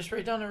 Just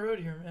right down the road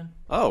here, man.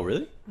 Oh,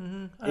 really?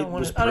 Mm-hmm. It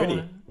was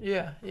pretty.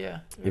 Yeah.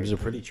 It was a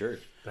pretty church.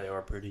 They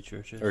are pretty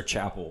churches. Or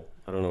chapel.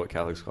 I don't know what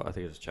Catholics call it. I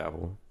think it's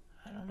chapel.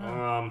 I don't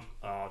know.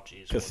 Oh,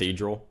 jeez.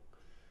 Cathedral.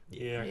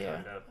 Yeah,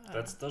 kind of.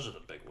 Those are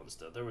the big ones,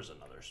 though. There was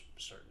another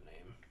certain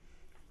name.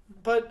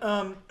 But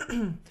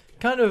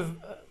kind of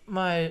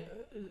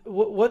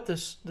what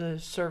the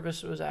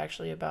service was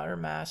actually about, or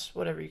mass,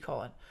 whatever you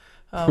call it.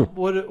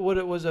 What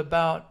it was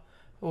about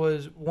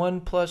was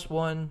 1 +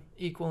 1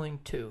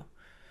 = 2.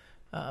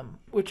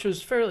 Which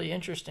was fairly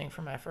interesting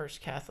for my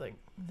first Catholic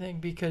thing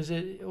because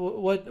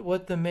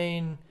what the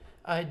main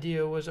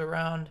idea was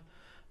around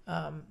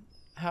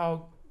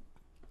how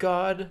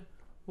God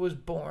was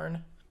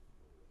born,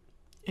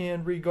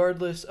 and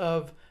regardless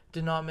of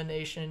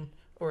denomination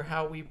or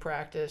how we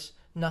practice,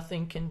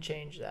 nothing can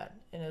change that.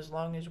 And as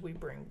long as we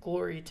bring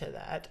glory to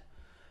that,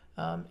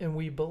 and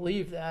we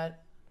believe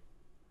that,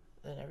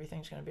 then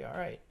everything's going to be all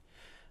right.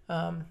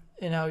 And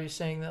how he's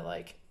saying that,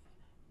 like,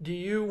 do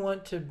you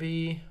want to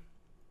be...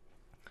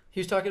 He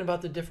was talking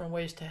about the different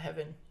ways to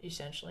heaven,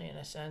 essentially, in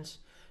a sense.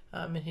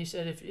 And he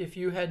said if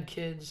you had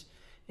kids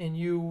and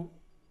you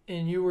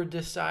were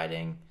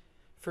deciding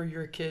for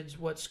your kids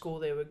what school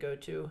they would go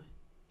to,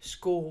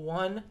 School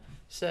 1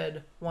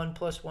 said 1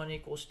 + 1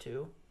 =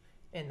 2,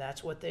 and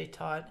that's what they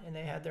taught, and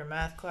they had their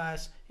math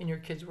class, and your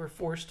kids were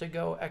forced to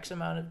go X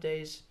amount of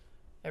days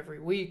every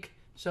week,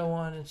 so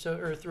on and so,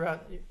 or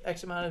throughout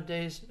X amount of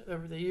days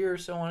over the year,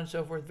 so on and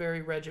so forth,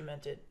 very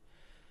regimented.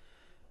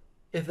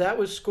 If that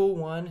was school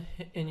 1,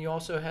 and you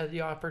also had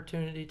the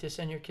opportunity to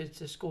send your kids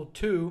to school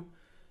 2,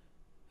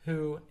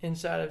 who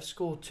inside of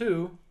school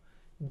 2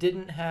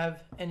 didn't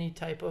have any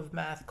type of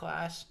math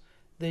class,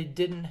 they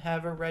didn't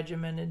have a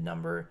regimented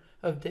number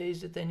of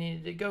days that they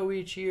needed to go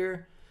each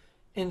year,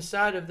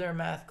 inside of their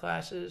math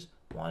classes,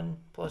 1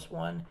 +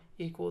 1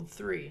 =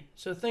 3.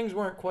 So things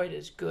weren't quite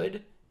as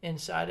good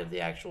inside of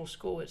the actual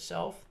school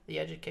itself. The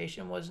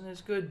education wasn't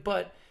as good,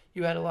 but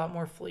you had a lot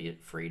more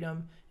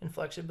freedom and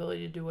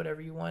flexibility to do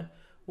whatever you want.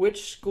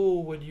 Which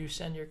school would you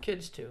send your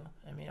kids to?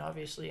 I mean,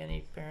 obviously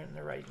any parent in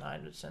their right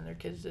mind would send their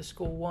kids to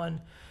school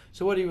 1.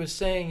 So what he was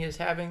saying is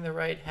having the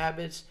right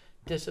habits,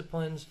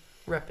 disciplines,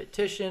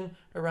 repetition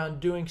around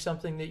doing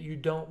something that you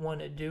don't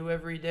want to do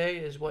every day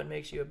is what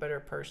makes you a better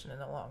person in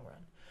the long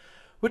run,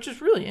 which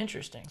is really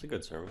interesting. It's a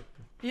good sermon.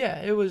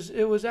 Yeah, it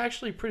was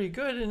actually pretty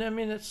good, and I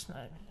mean,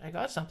 I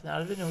got something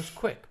out of it, and it was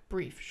quick,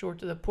 brief, short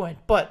to the point.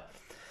 But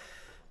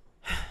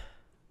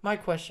my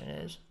question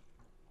is,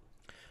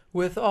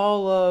 with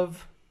all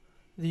of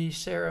the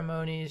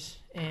ceremonies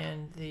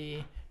and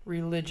the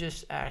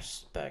religious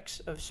aspects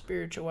of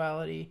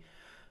spirituality,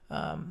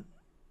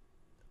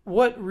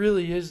 what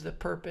really is the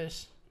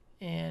purpose,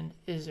 and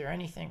is there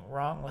anything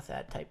wrong with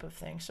that type of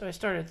thing? So I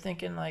started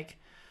thinking, like,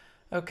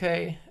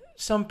 okay,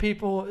 some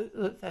people,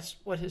 that's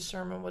what his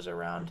sermon was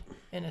around,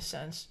 in a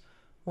sense.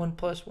 1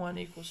 +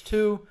 1 =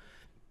 2.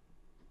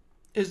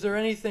 Is there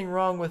anything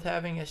wrong with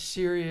having a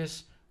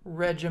serious,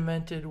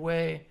 regimented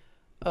way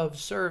of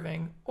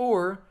serving,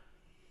 or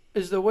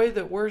is the way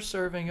that we're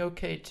serving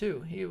okay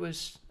too? He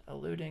was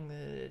alluding that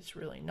it's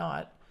really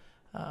not,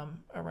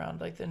 around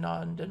like the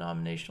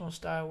non-denominational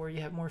style where you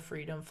have more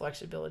freedom,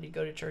 flexibility,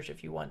 go to church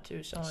if you want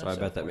to, so on So and I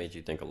so bet that forth. made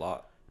you think a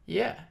lot.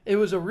 Yeah, it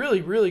was a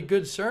really, really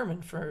good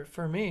sermon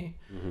for me.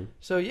 Mm-hmm.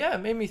 So yeah, it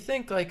made me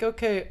think, like,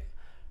 okay,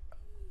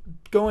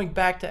 going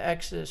back to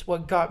Exodus,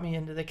 what got me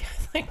into the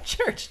Catholic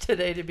Church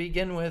today to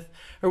begin with?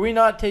 Are we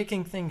not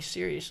taking things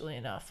seriously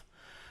enough?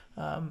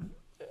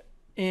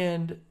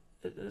 And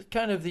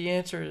kind of the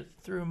answer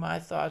through my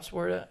thoughts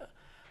were,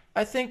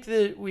 I think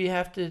that we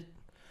have to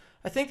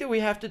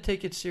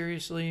take it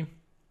seriously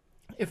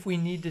if we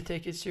need to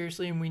take it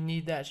seriously, and we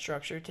need that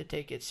structure to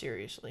take it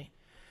seriously.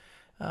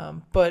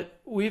 But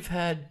we've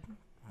had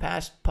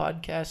past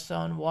podcasts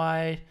on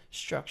why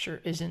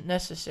structure isn't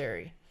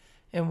necessary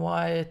and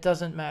why it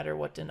doesn't matter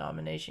what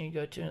denomination you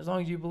go to. And as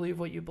long as you believe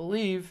what you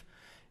believe,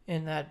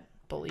 and that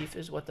belief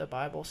is what the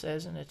Bible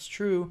says and it's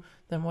true,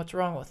 then what's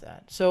wrong with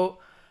that? So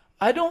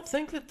I don't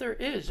think that there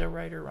is a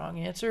right or wrong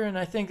answer, and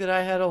I think that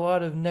I had a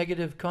lot of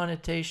negative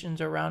connotations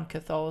around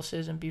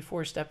Catholicism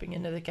before stepping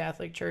into the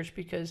Catholic Church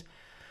because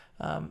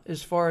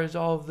as far as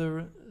all of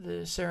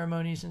the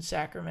ceremonies and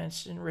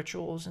sacraments and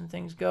rituals and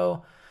things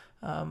go,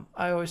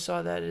 I always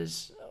saw that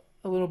as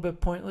a little bit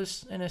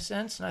pointless in a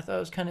sense, and I thought it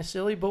was kind of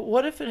silly. But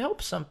what if it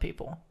helps some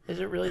people? Is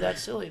it really that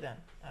silly then?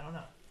 I don't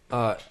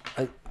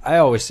know. I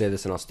always say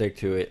this, and I'll stick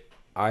to it.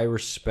 I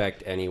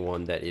respect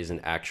anyone that is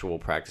an actual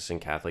practicing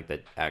Catholic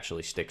that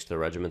actually sticks to the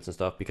regiments and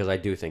stuff, because I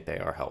do think they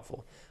are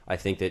helpful. I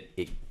think that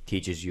it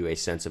teaches you a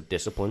sense of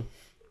discipline,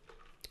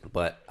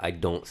 but I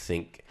don't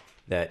think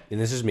that, and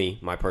this is me,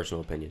 my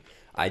personal opinion,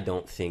 I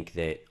don't think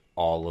that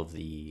all of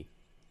the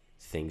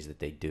things that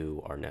they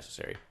do are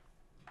necessary.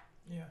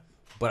 Yeah.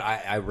 But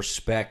I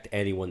respect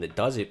anyone that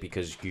does it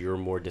because you're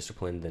more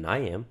disciplined than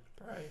I am.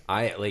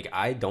 Right.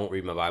 I don't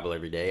read my Bible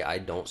every day. I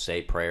don't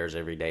say prayers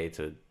every day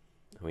to,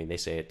 I mean, they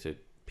say it to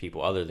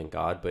people other than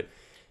God, but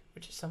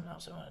Which is something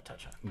else I want to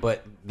touch on.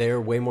 but they're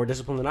way more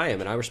disciplined than I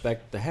am, and I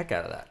respect the heck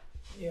out of that.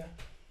 Yeah.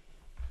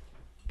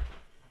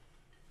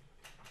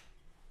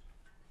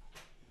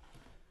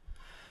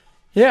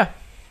 Yeah.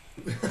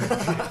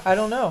 I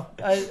don't know.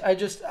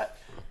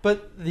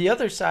 But the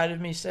other side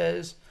of me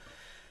says,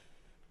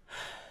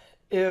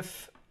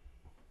 if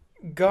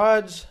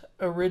God's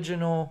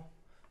original,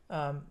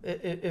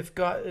 if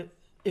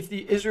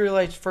the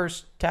Israelites'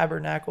 first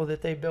tabernacle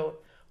that they built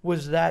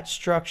was that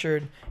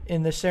structured,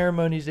 in the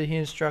ceremonies that he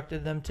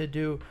instructed them to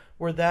do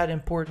were that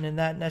important and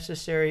that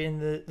necessary, in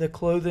the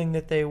clothing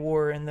that they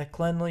wore and the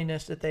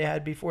cleanliness that they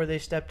had before they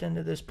stepped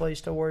into this place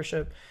to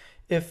worship,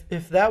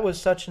 if that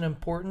was such an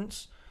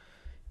importance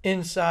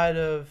inside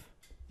of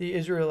the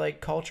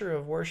Israelite culture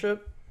of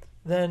worship,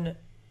 then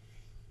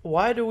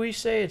why do we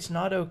say it's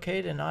not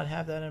okay to not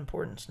have that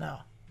importance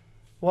now?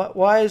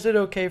 Why is it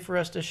okay for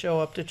us to show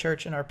up to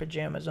church in our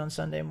pajamas on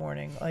Sunday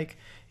morning, like,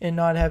 and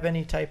not have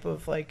any type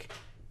of like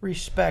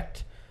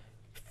respect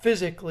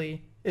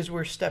physically as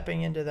we're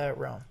stepping into that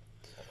realm?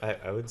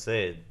 I would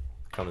say it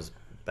comes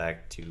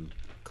back to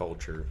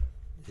culture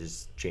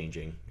is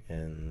changing,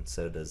 and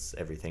so does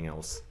everything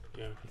else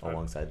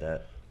alongside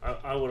that.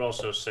 I would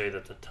also say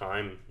that the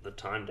time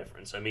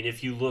difference. I mean,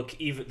 if you look,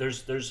 even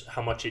there's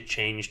how much it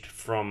changed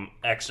from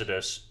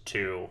Exodus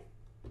to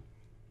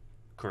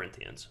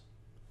Corinthians.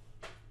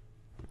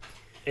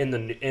 In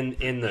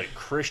the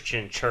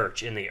Christian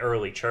church, in the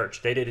early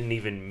church, they didn't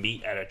even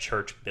meet at a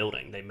church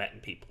building. They met in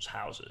people's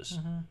houses.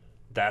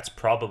 That's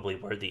probably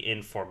where the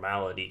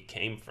informality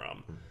came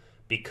from,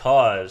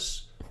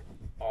 because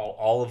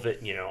all of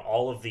it,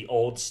 all of the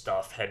old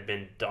stuff had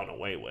been done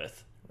away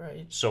with.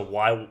 Right. So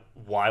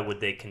why would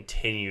they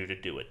continue to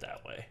do it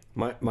that way?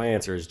 My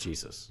answer is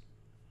Jesus.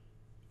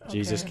 Okay.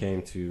 Jesus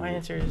came to. My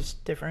answer is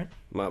different.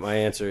 My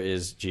answer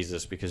is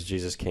Jesus, because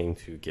Jesus came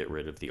to get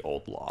rid of the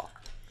old law.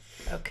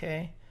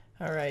 Okay.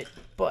 All right.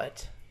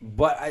 But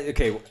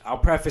I'll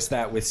preface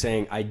that with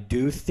saying I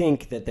do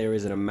think that there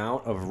is an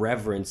amount of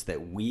reverence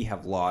that we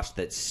have lost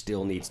that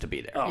still needs to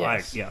be there. Oh,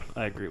 Yes.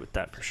 I agree with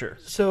that for sure.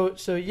 so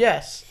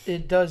yes,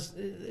 it does.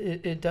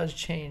 It does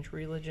change.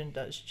 Religion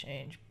does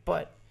change,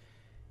 but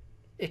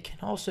it can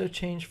also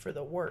change for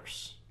the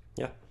worse.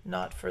 Yeah.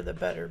 Not for the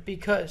better,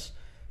 because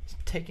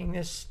taking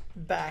this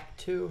back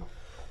to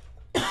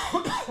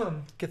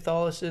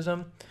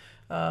Catholicism,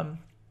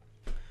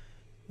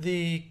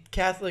 the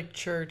Catholic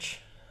Church,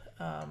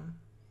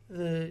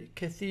 the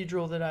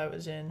cathedral that I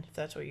was in, if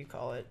that's what you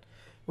call it,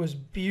 was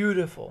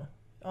beautiful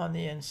on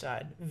the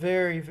inside.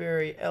 Very,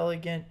 very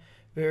elegant,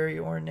 very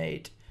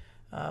ornate.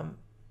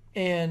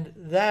 And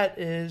that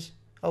is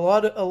a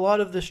lot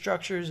of the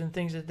structures and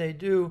things that they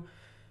do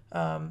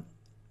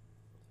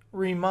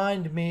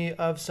remind me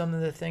of some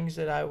of the things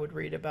that I would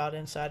read about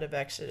inside of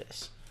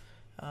Exodus,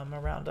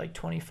 around like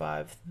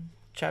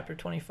chapter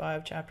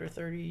 25, chapter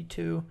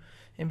 32,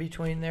 in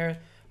between there.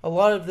 A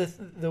lot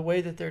of the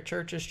way that their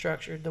church is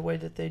structured, the way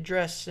that they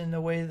dress, and the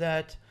way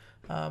that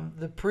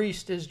the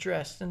priest is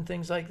dressed, and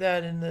things like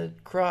that, and the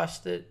cross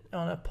that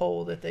on a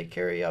pole that they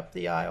carry up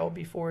the aisle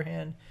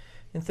beforehand,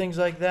 and things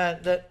like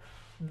that.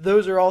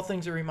 Those are all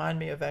things that remind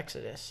me of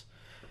Exodus.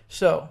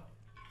 So,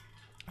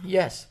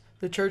 yes,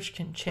 the church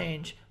can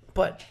change,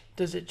 but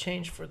does it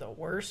change for the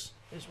worse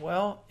as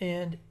well?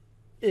 And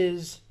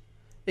it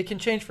can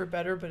change for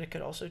better, but it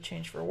could also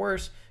change for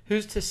worse.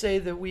 Who's to say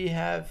that we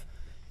have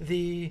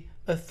the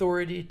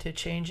authority to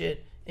change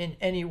it in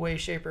any way,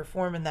 shape, or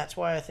form? And that's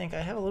why I think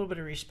I have a little bit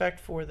of respect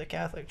for the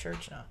Catholic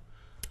Church now.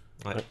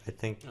 I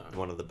think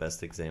one of the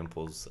best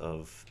examples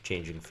of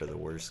changing for the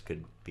worse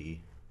could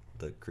be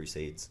the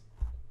Crusades.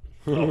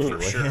 Oh,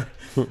 for sure.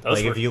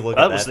 If you look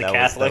that at was that, the that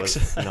Catholics.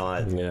 was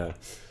not. Yeah.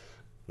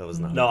 That was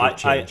not. No, a good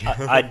change.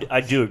 I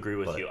do agree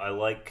with But- you. I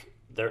like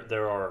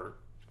there are,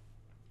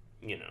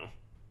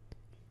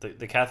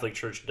 the Catholic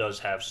Church does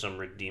have some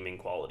redeeming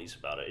qualities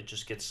about it. It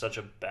just gets such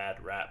a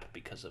bad rap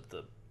because of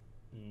the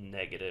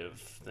negative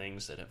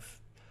things that have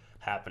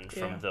happened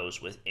from Yeah.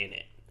 those within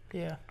it.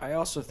 Yeah. I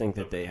also think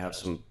that over they the have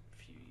past some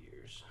few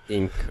years.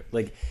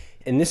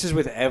 and this is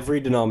with every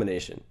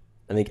denomination.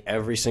 I think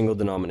every single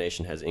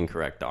denomination has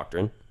incorrect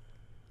doctrine.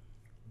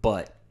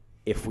 But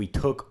if we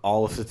took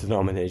all of the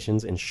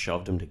denominations and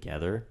shoved them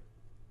together,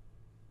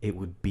 it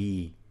would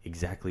be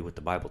exactly what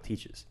the Bible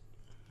teaches.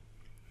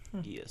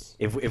 Yes.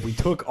 If we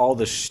took all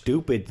the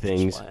stupid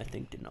things, That's why I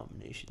think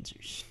denominations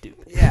are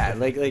stupid. yeah,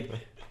 like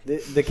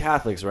the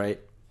Catholics, right?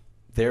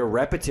 Their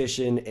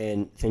repetition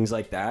and things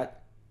like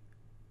that.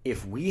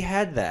 If we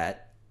had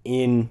that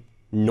in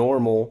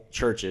normal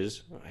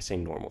churches, I say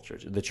normal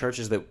churches, the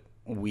churches that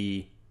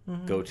we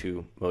go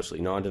to,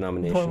 mostly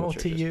non-denominational Normal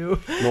churches. to you.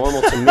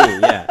 Normal to me,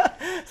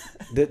 yeah.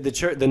 The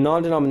church, the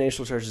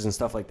non-denominational churches and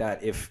stuff like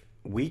that. If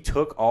we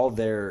took all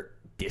their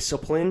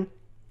discipline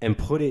and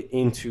put it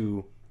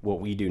into what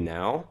we do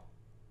now,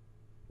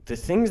 the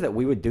things that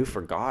we would do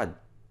for God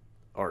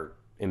are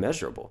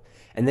immeasurable.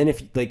 And then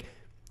if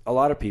a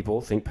lot of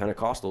people think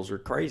Pentecostals are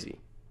crazy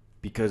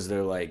because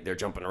they're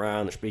jumping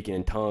around, they're speaking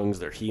in tongues,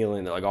 they're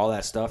healing, they're like all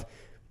that stuff.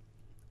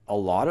 A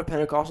lot of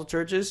Pentecostal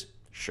churches,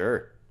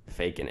 sure,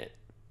 faking it.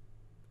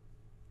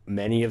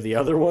 Many of the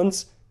other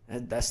ones,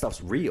 that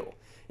stuff's real.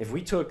 If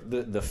we took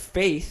the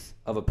faith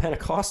of a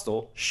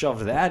Pentecostal,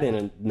 shoved that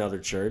in another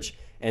church,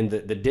 and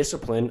the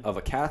discipline of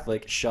a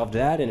Catholic, shoved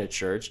that in a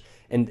church,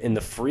 and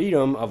the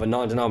freedom of a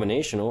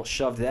non-denominational,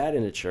 shoved that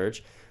in a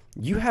church,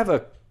 you have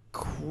a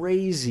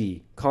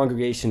crazy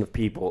congregation of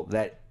people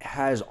that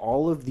has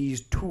all of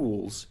these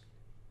tools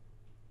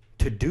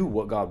to do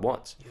what God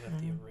wants. You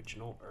have the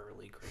original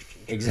early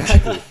Christian church.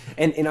 Exactly.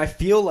 and I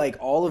feel like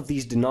all of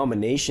these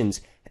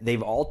denominations,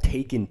 they've all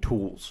taken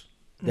tools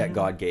that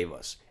God gave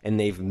us and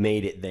they've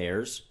made it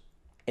theirs.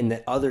 And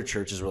the other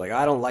churches were like,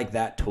 I don't like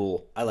that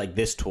tool. I like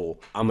this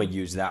tool. I'm going to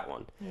use that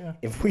one. Yeah.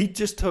 If we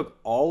just took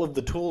all of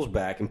the tools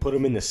back and put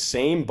them in the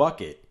same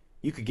bucket,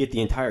 you could get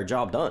the entire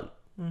job done.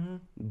 Mm-hmm.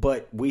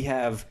 But we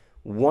have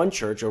one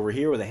church over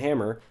here with a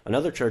hammer,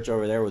 another church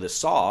over there with a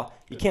saw.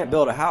 You can't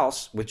build a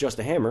house with just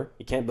a hammer.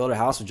 You can't build a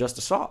house with just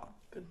a saw.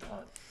 Good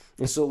thought.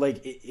 And so,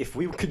 if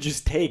we could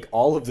just take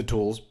all of the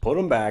tools, put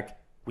them back,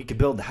 we could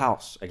build the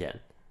house again.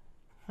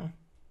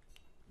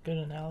 Good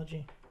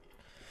analogy.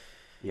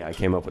 Yeah, I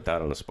came up with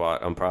that on the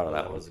spot. I'm proud of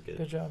that That one. was good.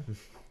 Good job.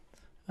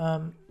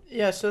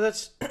 Yeah, so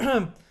that's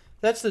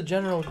that's the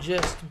general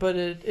gist, but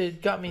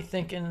it got me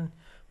thinking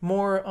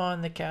more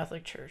on the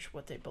Catholic Church,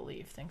 what they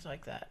believe, things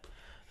like that.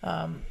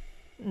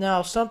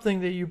 Now,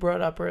 something that you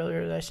brought up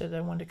earlier that I said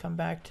I wanted to come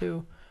back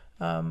to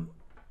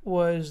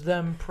was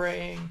them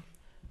praying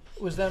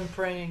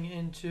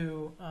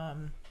into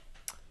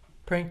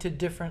praying to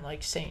different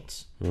like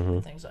saints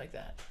and things like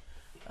that,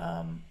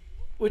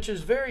 which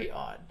is very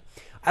odd.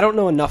 I don't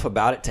know enough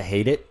about it to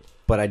hate it,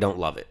 but I don't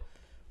love it.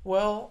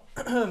 Well,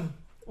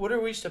 what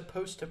are we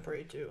supposed to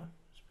pray to?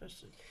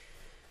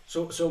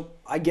 So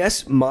I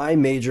guess my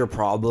major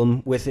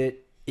problem with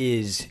it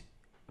is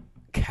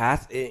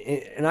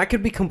and I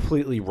could be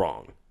completely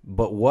wrong,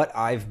 but what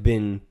I've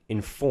been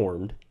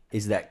informed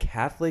is that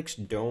Catholics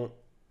don't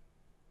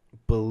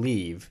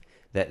believe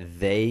that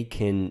they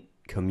can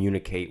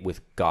communicate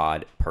with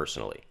God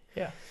personally.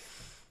 Yeah.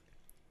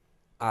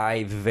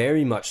 I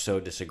very much so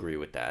disagree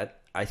with that.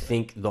 I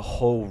think the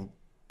whole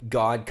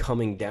God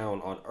coming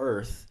down on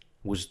earth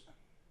was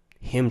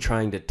him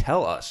trying to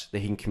tell us that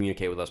he can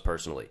communicate with us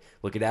personally.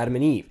 Look at Adam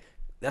and Eve.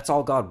 That's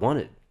all God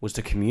wanted, was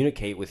to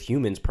communicate with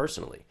humans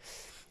personally.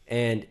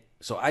 And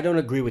so I don't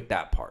agree with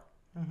that part.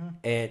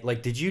 And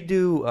like, did you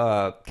do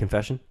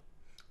confession?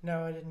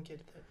 No, I didn't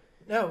get that.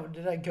 No,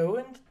 did I go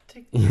into?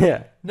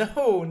 Yeah. No.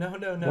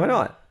 Why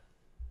not?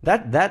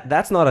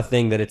 That's not a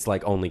thing that it's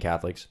like only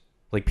Catholics.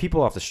 Like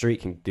people off the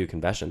street can do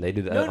confession. They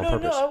do that on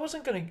purpose. No, I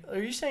wasn't gonna.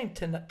 Are you saying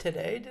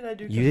today? Did I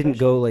do? You didn't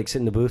go like sit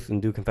in the booth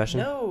and do confession?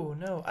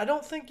 No. I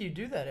don't think you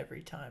do that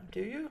every time.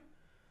 Do you?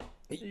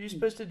 Are you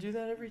supposed to do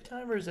that every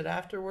time, or is it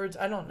afterwards?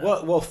 I don't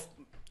know. Well,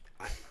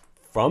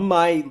 from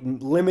my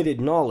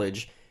limited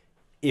knowledge,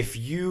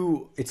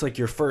 it's like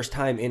your first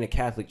time in a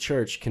Catholic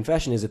church,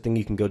 confession is a thing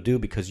you can go do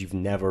because you've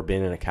never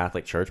been in a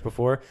Catholic church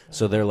before.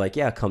 So they're like,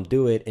 yeah, come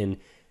do it and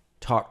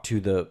talk to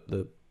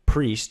the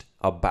priest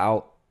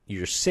about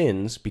your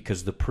sins,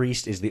 because the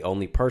priest is the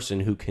only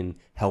person who can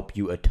help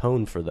you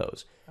atone for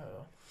those.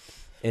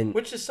 And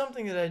which is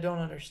something that I don't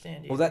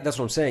understand either. Well, that's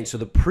what I'm saying. So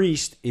the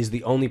priest is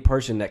the only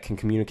person that can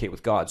communicate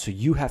with God. So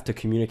you have to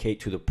communicate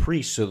to the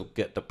priest so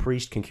that the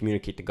priest can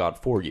communicate to God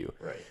for you.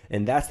 Right.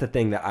 And that's the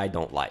thing that I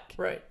don't like.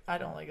 Right. I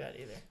don't like that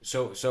either.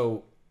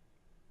 So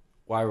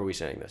why were we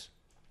saying this?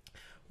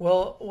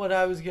 Well, what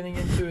I was getting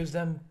into is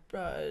them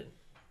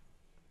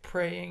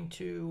praying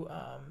to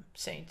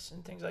saints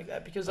and things like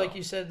that. Because like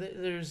you said,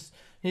 there's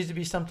needs to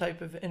be some type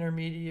of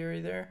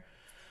intermediary there.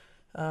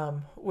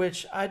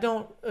 Which I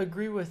don't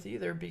agree with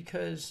either,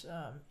 because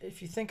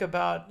if you think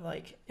about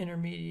like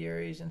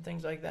intermediaries and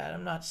things like that,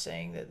 I'm not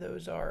saying that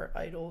those are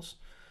idols,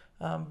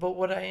 but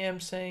what I am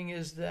saying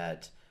is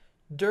that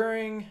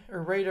during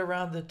or right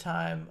around the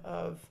time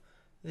of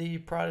the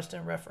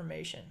Protestant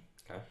Reformation,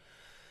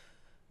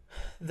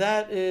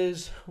 that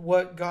is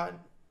what got.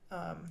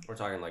 We're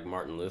talking like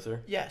Martin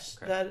Luther? Yes,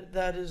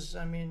 that is,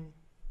 I mean,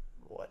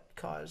 what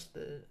caused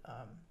the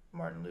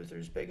Martin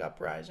Luther's big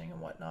uprising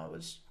and whatnot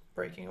was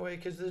breaking away,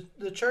 because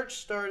the church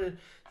started,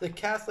 the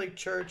Catholic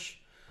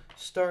Church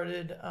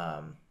started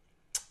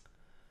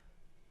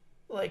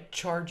like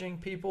charging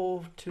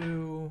people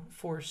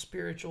for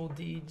spiritual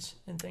deeds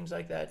and things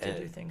like that to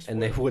do things for and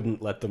they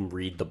wouldn't let them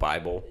read the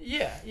Bible.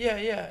 Yeah,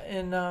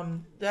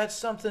 and that's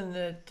something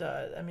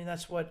that I mean,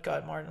 that's what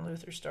got Martin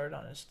Luther started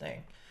on his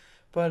thing.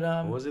 But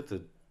what was it,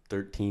 the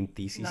 13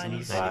 Theses?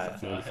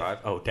 95.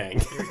 Oh, dang.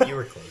 You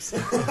were close.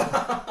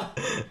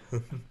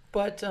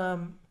 But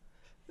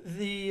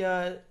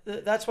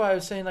that's why I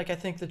was saying, like, I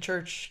think the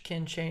church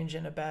can change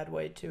in a bad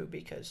way too,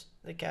 because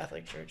the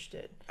Catholic Church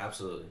did.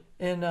 Absolutely.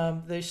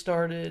 And they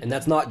started, and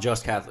that's not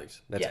just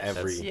Catholics. That's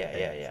every.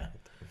 Yeah.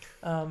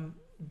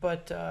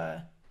 But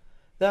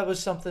that was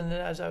something that,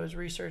 as I was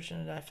researching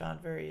it, I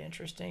found very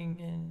interesting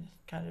and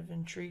kind of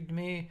intrigued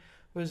me,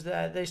 was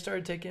that they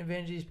started taking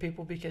advantage of these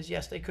people because,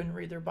 yes, they couldn't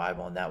read their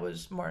Bible, and that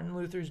was Martin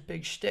Luther's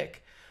big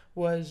shtick,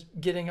 was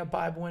getting a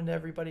Bible into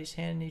everybody's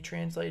hand, and he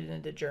translated it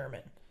into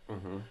German.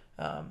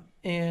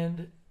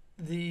 And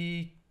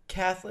the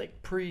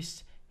Catholic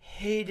priests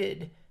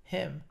hated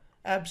him,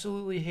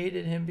 absolutely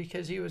hated him,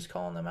 because he was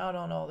calling them out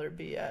on all their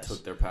BS.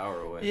 Took their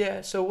power away.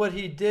 Yeah, so what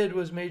he did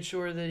was made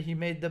sure that he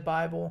made the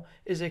Bible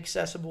as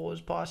accessible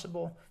as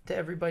possible to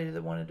everybody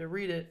that wanted to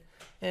read it.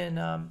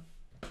 And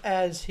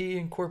as he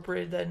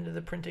incorporated that into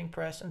the printing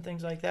press and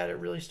things like that, it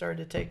really started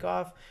to take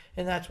off.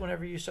 And that's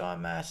whenever you saw a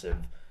massive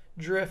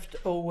drift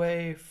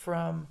away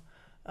from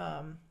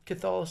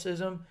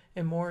Catholicism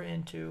and more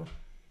into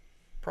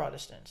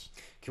Protestants.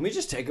 Can we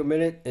just take a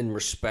minute and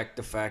respect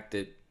the fact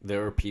that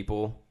there are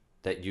people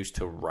that used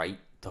to write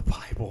the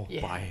Bible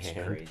by hand?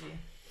 Yeah, crazy.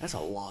 That's a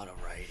lot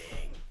of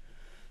writing.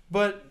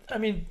 But I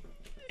mean,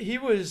 he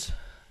was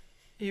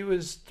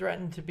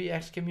threatened to be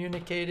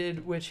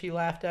excommunicated, which he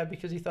laughed at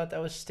because he thought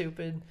that was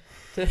stupid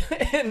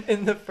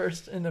in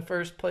the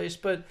first place.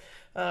 But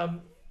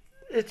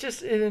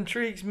it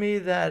intrigues me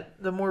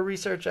that the more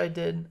research I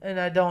did, and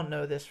I don't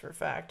know this for a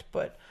fact,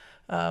 but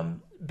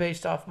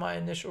based off my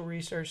initial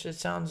research, it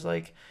sounds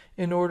like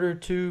in order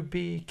to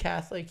be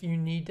Catholic, you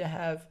need to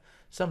have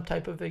some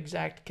type of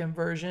exact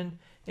conversion.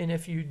 And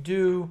if you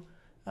do,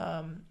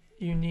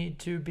 you need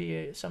to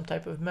be some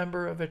type of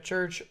member of a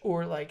church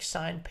or like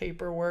sign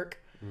paperwork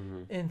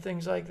and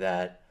things like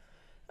that.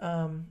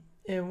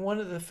 And one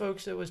of the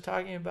folks that was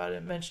talking about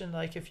it mentioned,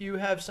 like, if you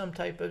have some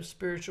type of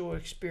spiritual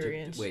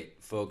experience. Wait,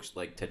 folks,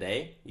 like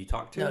today you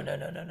talk to?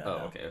 No.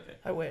 Oh, okay.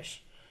 I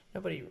wish.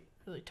 Nobody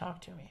really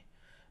talked to me.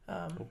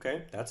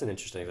 Okay, that's an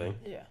interesting thing.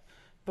 Yeah.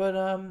 But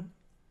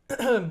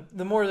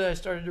the more that I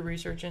started to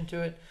research into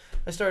it,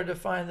 I started to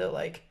find that,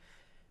 like,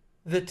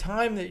 the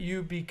time that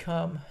you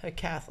become a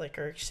Catholic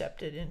or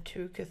accepted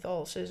into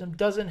Catholicism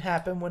doesn't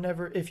happen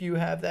if you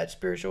have that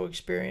spiritual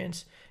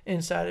experience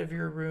inside of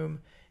your room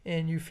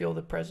and you feel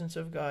the presence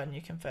of God and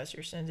you confess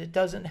your sins. It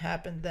doesn't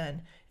happen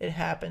then. It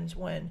happens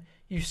when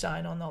you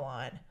sign on the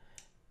line.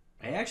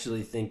 I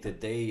actually think that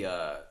they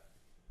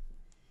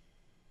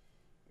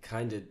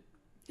kind of,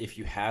 if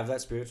you have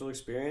that spiritual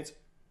experience,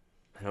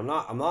 and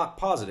I'm not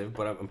positive,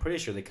 but I'm pretty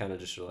sure they kind of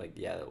just are like,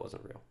 yeah, that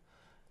wasn't real.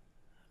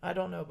 I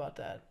don't know about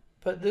that,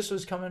 but this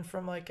was coming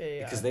from like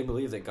because they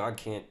believe that God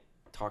can't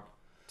talk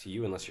to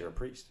you unless you're a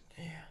priest.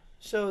 Yeah.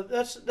 So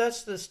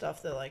that's the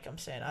stuff that, like, I'm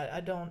saying I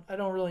don't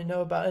really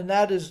know about, and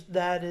that is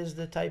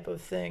the type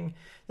of thing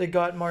that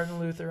got Martin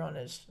Luther on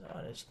his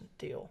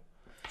deal.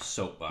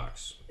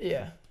 Soapbox.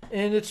 Yeah,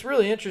 and it's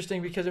really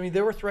interesting because, I mean,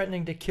 they were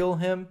threatening to kill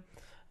him.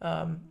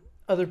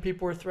 Other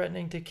people were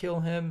threatening to kill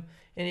him,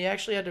 and he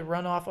actually had to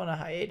run off on a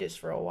hiatus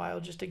for a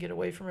while just to get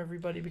away from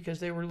everybody because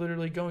they were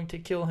literally going to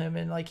kill him,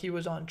 and, like, he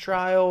was on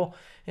trial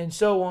and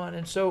so on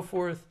and so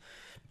forth.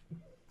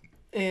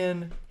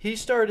 And he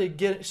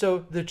started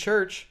so the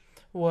church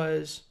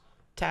was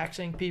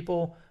taxing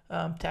people,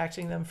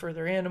 taxing them for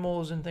their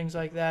animals and things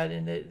like that,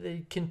 and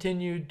they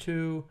continued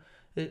to,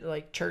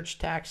 like, church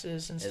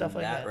taxes and stuff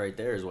like that. That right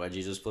there is why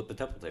Jesus flipped the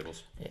temple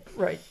tables. Yeah,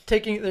 right.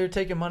 They're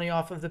taking money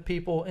off of the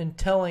people and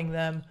telling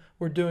them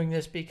we're doing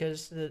this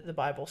because the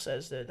Bible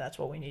says that that's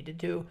what we need to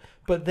do.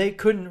 But they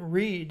couldn't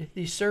read.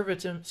 These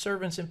servants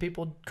and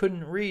people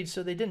couldn't read,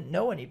 so they didn't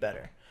know any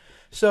better.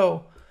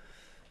 So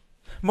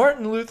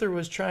Martin Luther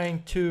was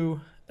trying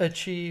to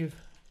achieve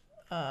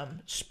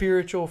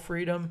spiritual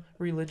freedom,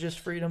 religious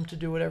freedom to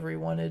do whatever he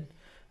wanted,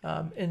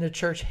 and the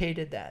church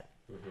hated that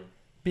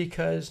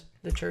because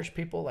the church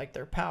people liked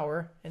their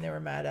power and they were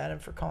mad at him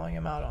for calling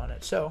him out on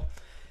it. So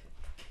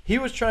he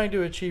was trying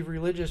to achieve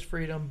religious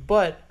freedom,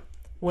 but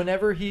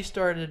whenever he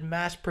started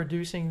mass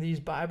producing these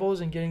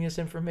Bibles and getting this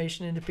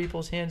information into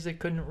people's hands that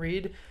couldn't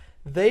read,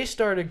 they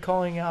started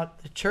calling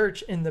out the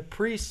church and the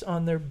priests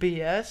on their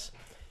BS.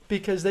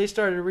 Because they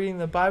started reading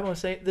the Bible and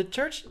saying,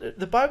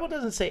 the Bible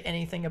doesn't say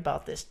anything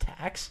about this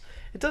tax.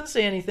 It doesn't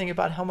say anything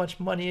about how much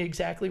money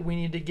exactly we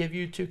need to give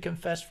you to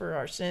confess for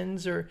our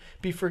sins or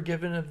be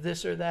forgiven of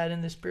this or that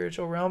in the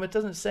spiritual realm. It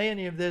doesn't say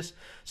any of this.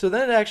 So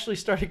then it actually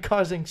started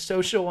causing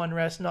social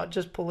unrest, not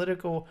just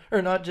political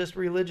or not just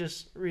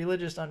religious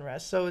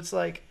unrest. So it's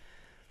like,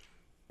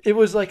 it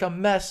was like a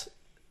mess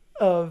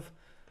of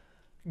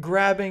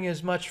grabbing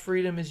as much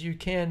freedom as you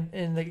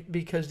can,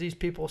 because these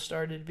people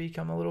started to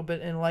become a little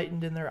bit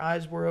enlightened and their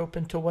eyes were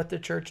open to what the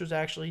church was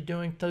actually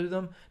doing to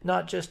them,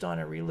 not just on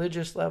a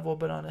religious level,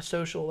 but on a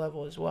social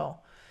level as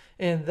well.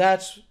 And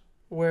that's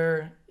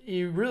where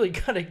you really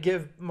got to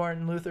give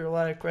Martin Luther a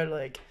lot of credit.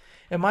 Like,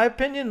 in my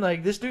opinion,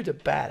 like, this dude's a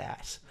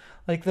badass.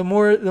 Like, the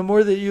more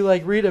that you,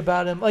 like, read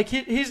about him, like,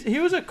 he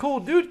was a cool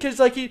dude because,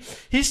 like,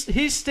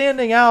 he's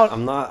standing out.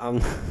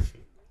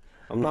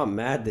 I'm not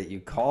mad that you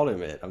called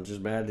him it. I'm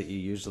just mad that you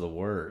used the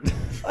word.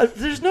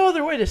 There's no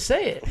other way to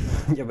say it.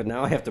 Yeah, but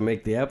now I have to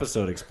make the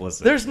episode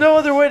explicit. There's no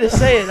other way to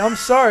say it. I'm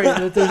sorry,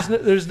 but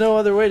there's no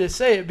other way to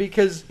say it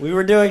because we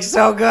were doing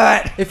so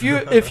good. If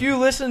you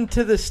listen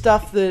to the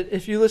stuff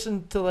if you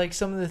listen to, like,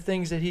 some of the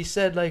things that he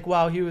said, like,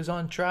 while he was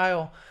on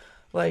trial,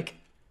 like,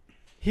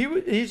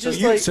 he's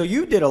just So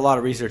you did a lot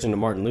of research into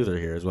Martin Luther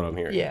here, is what I'm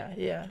hearing.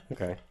 Yeah.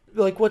 Okay.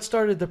 Like, what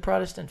started the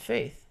Protestant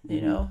faith?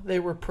 You know, they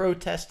were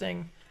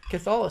protesting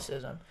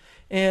Catholicism.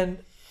 And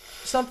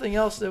something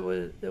else that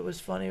was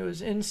funny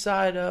was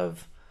inside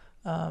of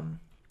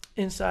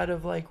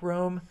like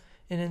Rome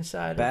and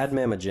inside Bad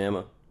Mama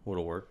Jamma would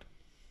have worked.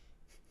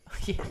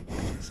 Yeah,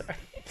 sorry.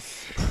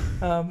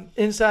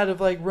 Inside of,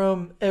 like,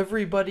 Rome,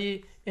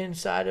 everybody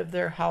inside of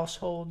their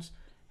households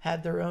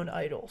had their own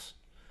idols.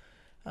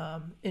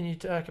 And you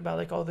talk about,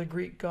 like, all the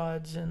Greek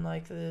gods and,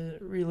 like, the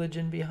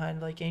religion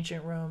behind, like,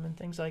 ancient Rome and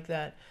things like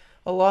that.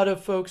 A lot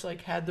of folks,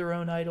 like, had their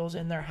own idols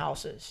in their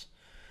houses.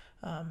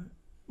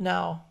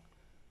 Now,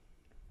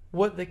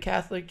 what the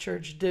Catholic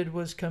Church did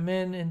was come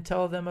in and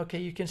tell them, okay,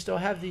 you can still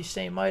have these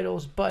same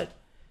idols, but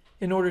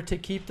in order to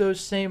keep those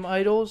same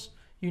idols,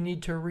 you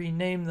need to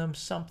rename them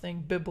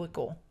something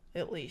biblical,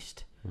 at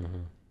least.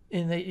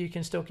 And that you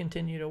can still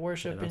continue to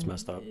worship. Yeah, that's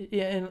messed up.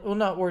 Yeah, and, well,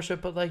 not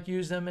worship, but, like,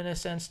 use them in a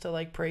sense to,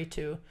 like, pray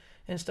to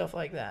and stuff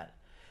like that.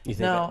 Do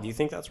you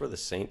think that's where the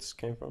saints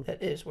came from?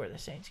 That is where the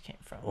saints came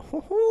from.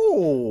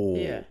 Oh.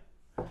 Yeah.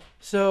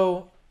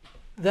 So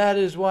that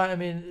is why, I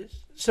mean,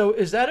 so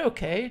is that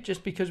okay?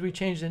 Just because we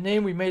changed the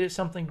name, we made it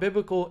something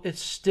biblical,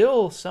 it's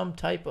still some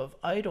type of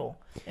idol.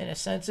 In a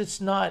sense,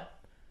 it's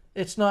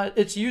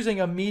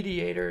using a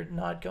mediator,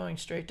 not going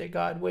straight to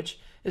God, which,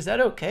 is that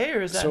okay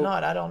or is that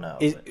not? I don't know.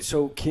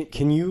 So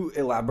can you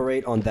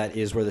elaborate on that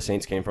is where the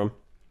saints came from?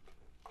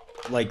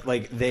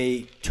 Like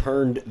they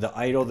turned the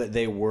idol that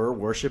they were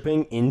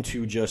worshiping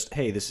into just,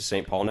 hey, this is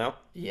St. Paul now?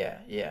 Yeah,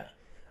 yeah.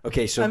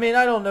 Okay, so I mean,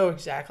 I don't know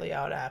exactly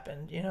how it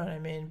happened, you know what I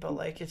mean? But,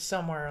 like, it's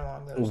somewhere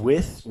along those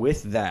lines.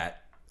 with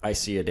that, I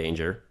see a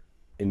danger.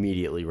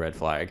 Immediately red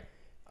flag.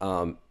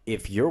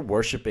 If you're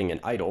worshiping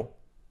an idol,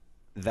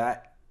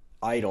 that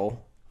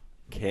idol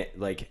can't,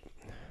 like,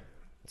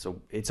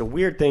 it's a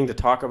weird thing to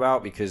talk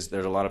about because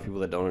there's a lot of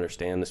people that don't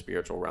understand the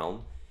spiritual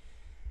realm.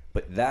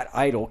 But that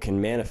idol can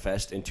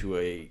manifest into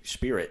a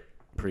spirit,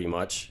 pretty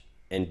much,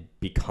 and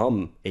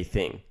become a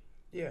thing.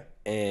 Yeah.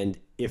 And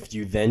if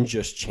you then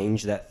just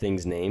change that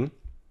thing's name,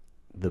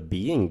 the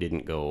being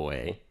didn't go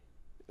away.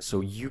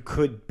 So you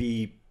could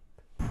be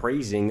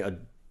praising a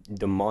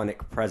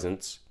demonic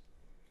presence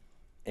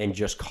and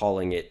just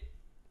calling it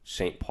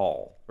St.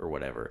 Paul or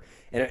whatever.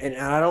 And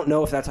I don't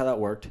know if that's how that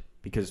worked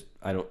because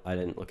I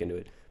didn't look into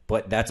it.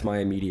 But that's my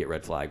immediate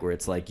red flag, where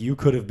it's like you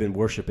could have been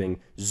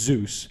worshiping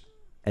Zeus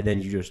and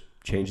then you just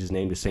change his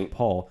name to St.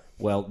 Paul.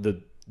 Well,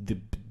 the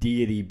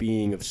deity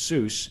being of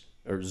Zeus,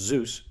 Dr.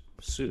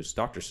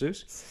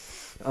 Seuss,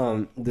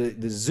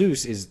 the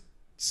Zeus is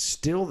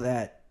still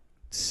that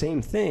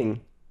same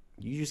thing.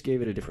 You just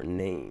gave it a different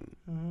name.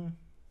 Mm-hmm.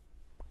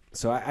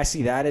 So I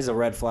see that as a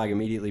red flag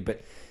immediately,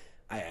 but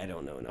I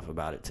don't know enough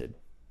about it to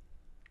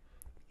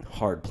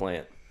hard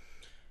plant.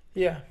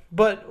 Yeah,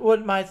 but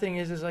what my thing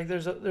is like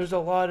there's a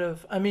lot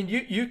of, I mean,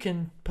 you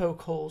can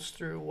poke holes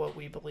through what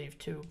we believe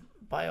too,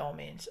 by all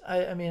means.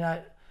 I mean,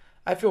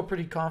 I feel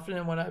pretty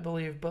confident in what I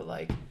believe, but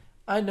like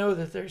I know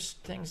that there's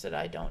things that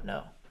I don't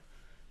know.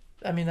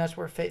 I mean, that's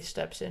where faith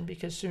steps in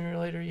because sooner or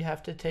later you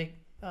have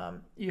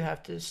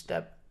to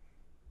step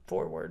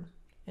forward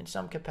in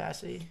some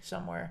capacity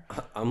somewhere.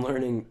 I'm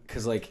learning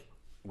because like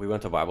we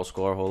went to Bible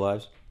school our whole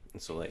lives,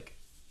 and so like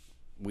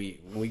when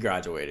we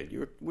graduated,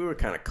 we were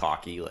kind of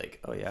cocky, like,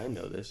 oh yeah, I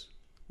know this.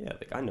 Yeah,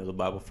 like I know the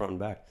Bible front and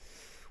back.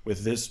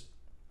 With this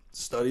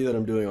study that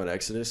I'm doing on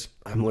Exodus,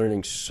 I'm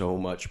learning so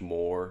much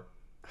more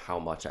how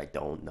much I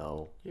don't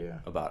know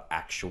about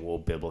actual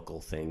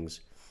biblical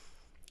things.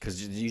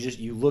 Because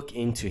you look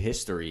into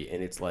history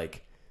and it's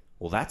like,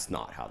 well, that's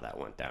not how that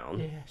went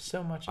down. Yeah,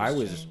 so much. I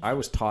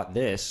was taught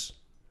this.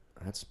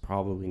 That's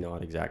probably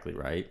not exactly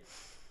right.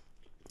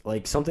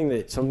 Like something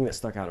that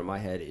stuck out in my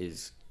head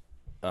is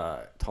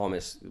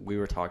Thomas. We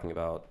were talking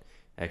about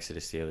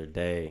Exodus the other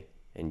day,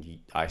 and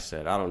I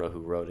said I don't know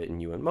who wrote it,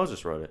 and you and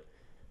Moses wrote it,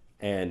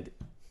 and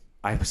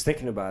I was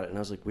thinking about it, and I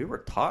was like, we were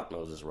taught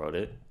Moses wrote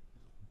it,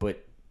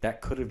 but that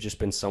could have just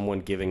been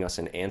someone giving us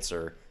an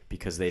answer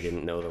because they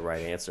didn't know the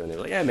right answer, and they're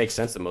like, yeah, it makes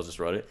sense that Moses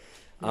wrote it.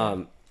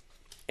 Yeah.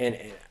 And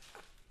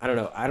I don't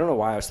know. I don't know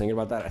why I was thinking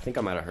about that. I think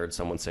I might have heard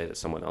someone say that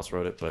someone else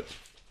wrote it, but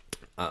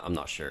I'm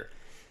not sure.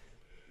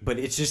 But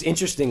it's just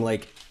interesting.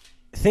 Like,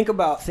 think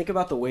about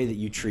the way that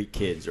you treat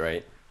kids,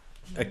 right?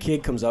 A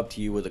kid comes up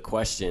to you with a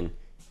question,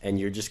 and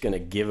you're just going to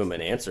give them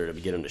an answer to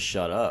get them to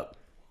shut up.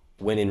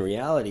 When in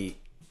reality,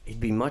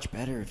 it'd be much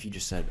better if you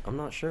just said, "I'm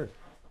not sure.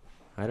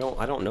 I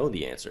don't know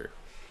the answer."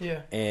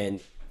 Yeah. And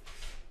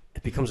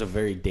it becomes a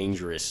very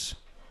dangerous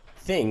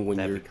thing when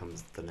that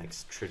becomes the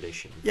next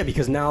tradition. Yeah,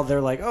 because now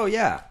they're like, "Oh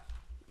yeah,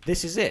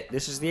 this is it.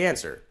 This is the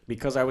answer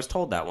because I was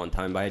told that one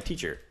time by a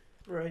teacher."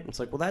 Right. It's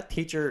like, well, that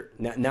teacher.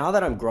 Now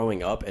that I'm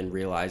growing up and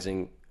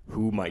realizing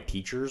who my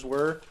teachers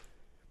were,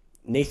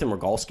 Nathan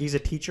Rogalski's a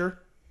teacher,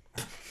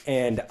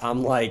 and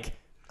I'm like,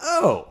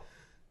 oh,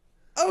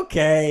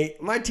 okay,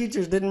 my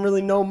teachers didn't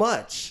really know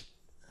much.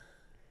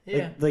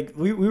 Yeah. Like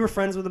we were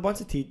friends with a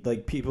bunch of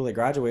people that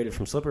graduated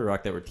from Slippery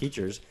Rock that were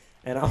teachers,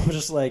 and I was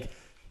just like,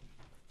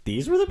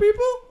 these were the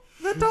people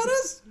that taught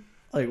us?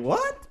 Like,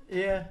 what?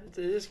 Yeah, it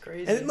is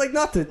crazy. And like,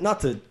 not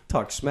to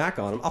talk smack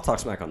on them. I'll talk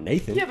smack on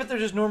Nathan. Yeah, but they're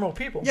just normal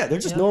people. Yeah, they're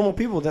just normal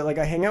people that like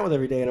I hang out with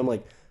every day, and I'm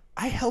like,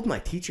 I held my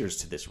teachers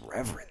to this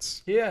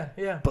reverence. Yeah,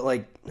 yeah. But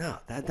like, no,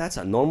 that's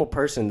a normal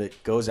person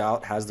that goes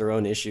out, has their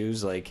own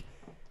issues. Like,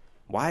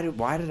 why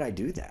did I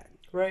do that?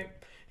 Right,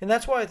 and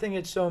that's why I think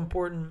it's so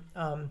important.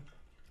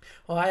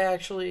 Well, I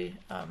actually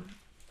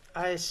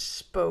I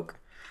spoke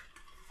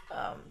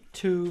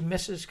to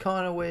Mrs.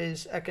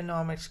 Conaway's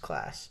economics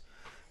class,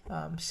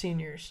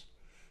 seniors.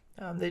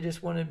 They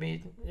just wanted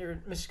me,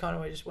 Mrs.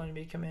 Conaway just wanted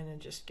me to come in and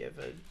just give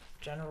a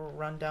general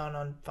rundown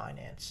on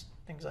finance,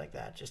 things like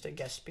that. Just a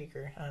guest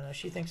speaker. I don't know.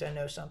 She thinks I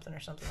know something or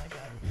something like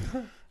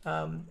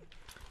that.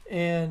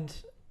 And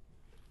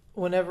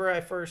whenever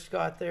I first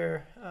got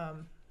there,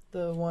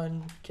 the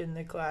one kid in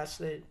the class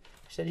that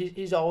said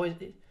he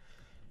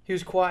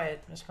was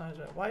quiet. Miss Conaway was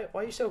like,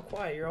 why are you so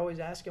quiet? You're always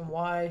asking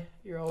why.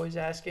 You're always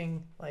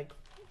asking like,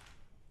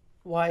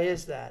 why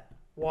is that?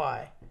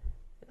 Why?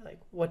 Like,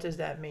 what does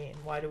that mean?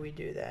 Why do we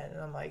do that? And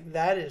I'm like,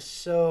 that is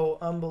so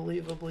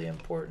unbelievably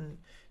important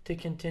to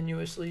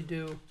continuously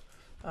do.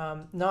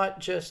 Not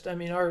just, I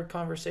mean, our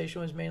conversation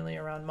was mainly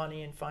around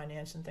money and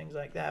finance and things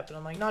like that, but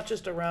I'm like, not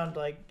just around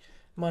like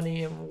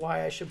money and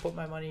why I should put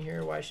my money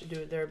here, why I should do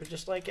it there, but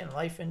just like in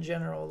life in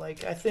general.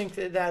 Like, I think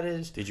that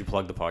is. Did you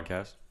plug the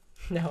podcast?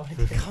 No, I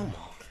didn't. Come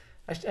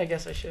on. I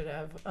guess I should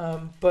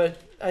have. But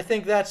I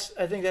think that's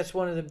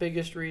one of the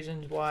biggest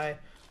reasons why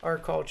our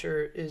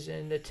culture is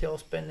in the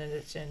tailspin that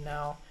it's in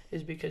now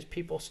is because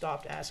people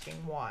stopped asking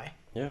why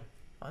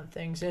on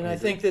things. And I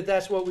think that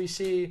that's what we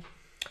see.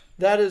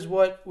 That is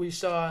what we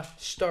saw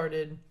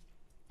started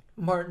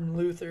Martin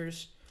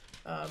Luther's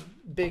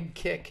big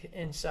kick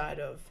inside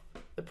of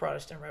the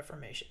Protestant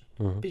Reformation.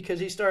 Because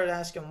he started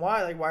asking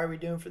why. Like, why are we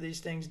doing for these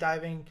things?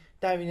 Diving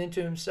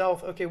into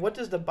himself. Okay, what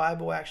does the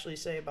Bible actually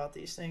say about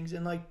these things?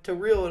 And like, to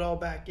reel it all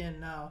back in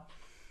now,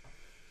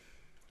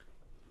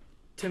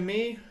 to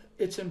me,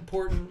 it's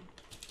important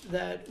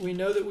that we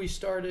know that we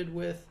started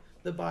with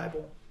the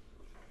Bible.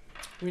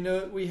 We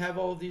know we have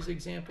all of these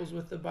examples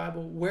with the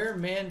Bible. Where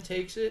man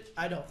takes it,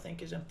 I don't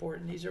think is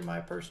important. These are my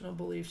personal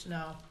beliefs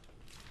now.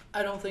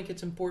 I don't think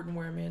it's important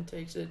where man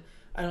takes it.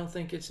 I don't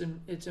think it's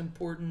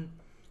important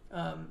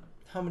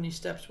how many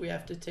steps we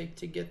have to take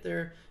to get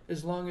there,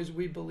 as long as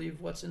we believe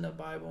what's in the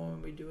Bible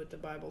and we do what the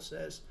Bible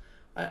says.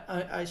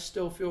 I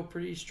still feel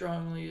pretty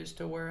strongly as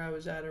to where I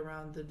was at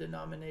around the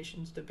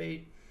denominations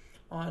debate.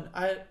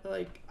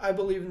 I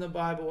believe in the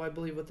Bible. I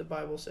believe what the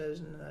Bible says,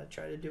 and I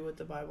try to do what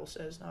the Bible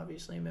says. And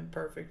obviously, I'm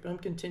imperfect, but I'm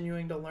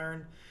continuing to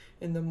learn.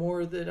 And the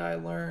more that I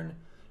learn,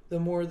 the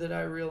more that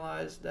I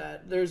realize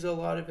that there's a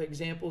lot of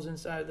examples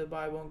inside of the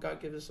Bible, and God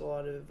gives us a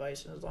lot of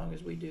advice. And as long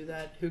as we do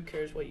that, who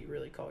cares what you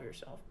really call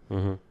yourself?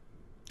 I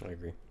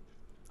agree.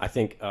 I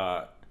think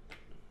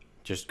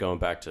just going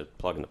back to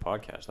plugging the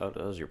podcast, that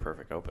was your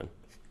perfect open.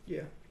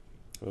 Yeah.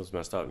 It was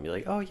messed up and be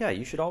like, oh yeah,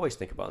 you should always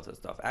think about that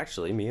stuff.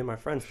 Actually, me and my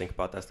friends think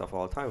about that stuff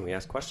all the time. We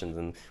ask questions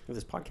and we have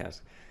this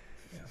podcast.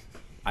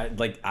 Yeah.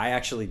 I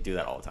actually do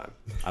that all the time.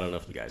 I don't know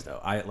if you guys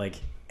know.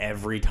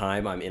 Every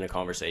time I'm in a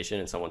conversation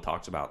and someone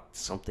talks about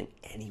something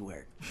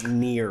anywhere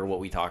near what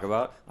we talk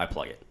about, I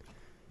plug it.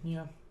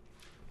 Yeah.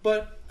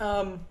 But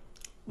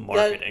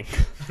marketing.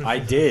 I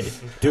did.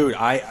 Dude,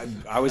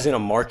 I was in a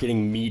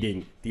marketing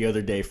meeting the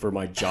other day for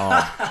my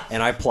job,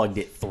 and I plugged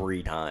it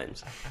 3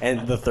 times.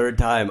 And the third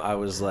time, I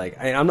was like,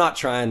 I'm not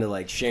trying to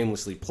like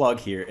shamelessly plug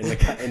here.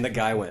 And the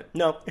guy went,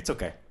 no, it's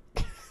okay.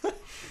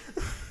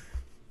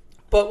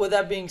 But with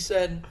that being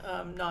said,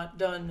 I'm not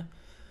done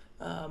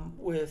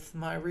with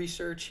my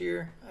research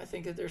here. I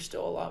think that there's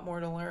still a lot more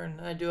to learn.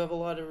 I do have a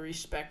lot of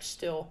respect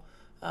still.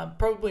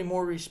 Probably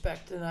more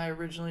respect than I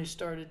originally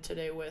started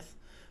today with,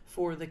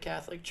 for the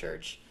Catholic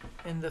Church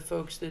and the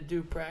folks that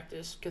do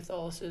practice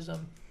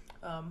Catholicism.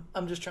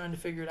 I'm just trying to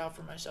figure it out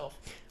for myself.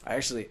 I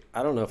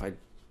don't know if I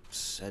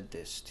said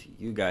this to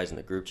you guys in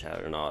the group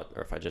chat or not,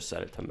 or if I just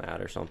said it to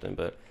Matt or something,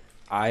 but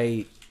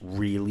I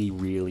really,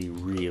 really,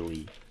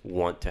 really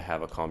want to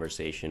have a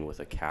conversation with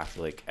a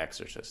Catholic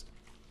exorcist.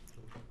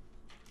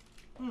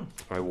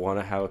 I want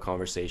to have a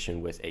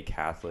conversation with a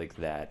Catholic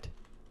that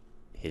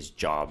his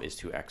job is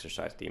to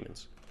exorcise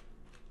demons.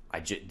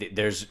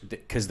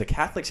 Because the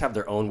Catholics have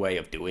their own way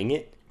of doing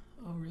it,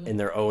 and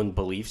their own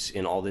beliefs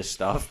in all this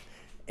stuff,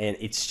 and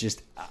it's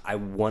just, I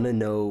want to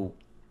know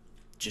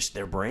just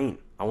their brain.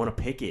 I want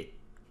to pick it.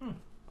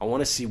 I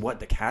want to see what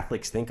the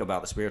Catholics think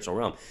about the spiritual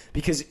realm,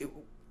 because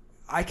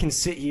I can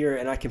sit here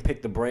and I can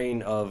pick the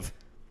brain of,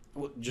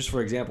 just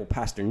for example,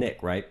 Pastor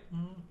Nick, right?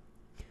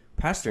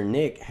 Pastor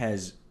Nick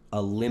has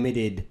a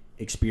limited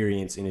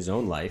experience in his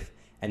own life,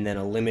 and then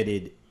a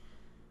limited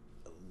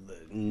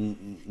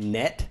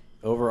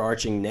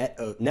overarching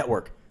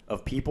network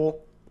of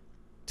people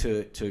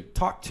to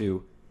talk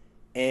to.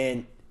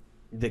 And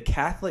the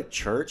Catholic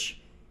Church,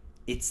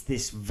 it's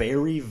this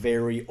very,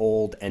 very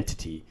old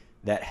entity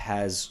that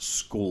has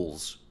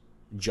schools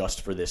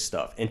just for this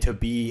stuff. And to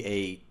be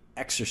a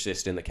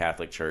exorcist in the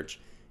Catholic Church,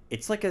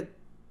 it's like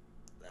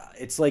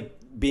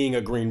being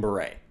a Green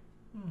Beret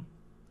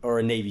or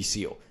a Navy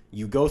SEAL.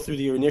 You go through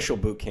the initial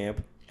boot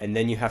camp, and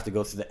then you have to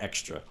go through the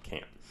extra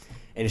camp.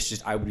 And it's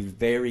just, I would be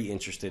very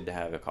interested to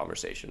have a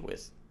conversation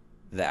with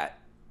that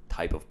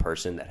type of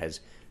person that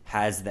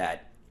has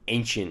that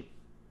ancient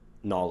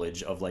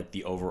knowledge of like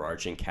the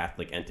overarching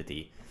Catholic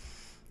entity.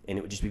 And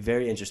it would just be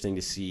very interesting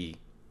to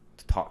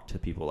talk to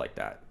people like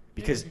that.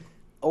 Because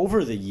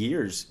over the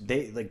years,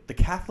 the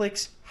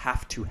Catholics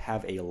have to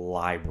have a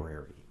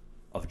library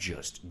of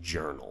just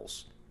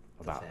journals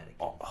about.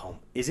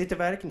 Is it the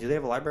Vatican? Do they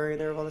have a library in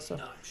there of all this stuff?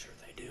 No, I'm sure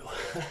they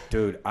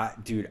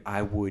do.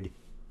 I would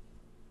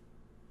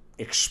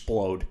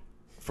explode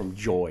from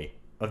joy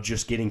of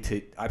just getting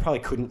to. I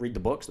probably couldn't read the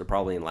books; they're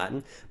probably in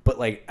Latin. But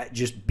like,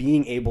 just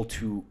being able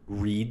to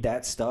read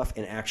that stuff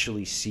and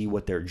actually see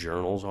what their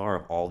journals are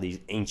of all these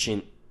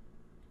ancient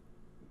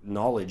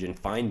knowledge and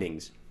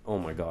findings. Oh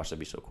my gosh, that'd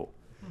be so cool.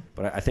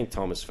 But I think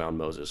Thomas found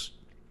Moses.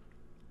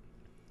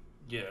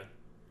 Yeah.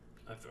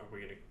 Are we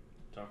going to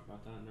talk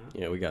about that now?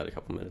 Yeah, we got a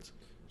couple minutes.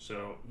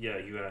 So, yeah,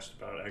 you asked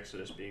about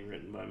Exodus being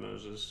written by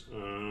Moses.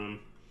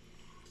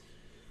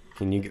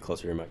 Can you get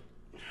closer to your mic?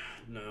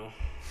 No.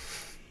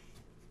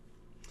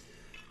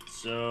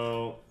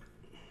 So,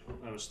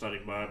 I was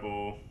studying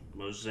Bible.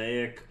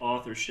 Mosaic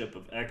authorship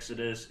of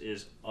Exodus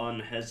is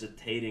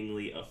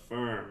unhesitatingly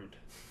affirmed.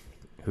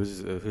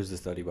 Who's the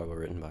study Bible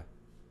written by?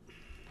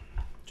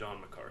 John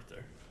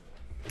MacArthur.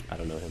 I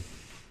don't know him.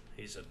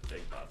 He's a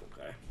big Bible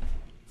guy.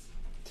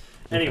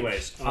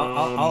 Anyways,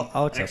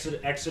 I'll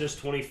accept Exodus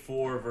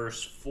 24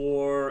 verse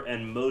 4,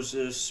 and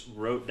Moses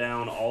wrote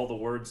down all the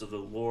words of the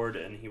Lord,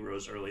 and he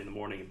rose early in the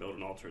morning and built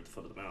an altar at the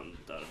foot of the mountain.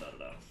 Da da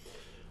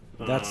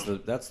da da.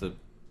 That's the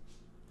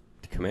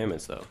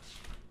commandments, though,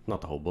 not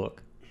the whole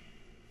book.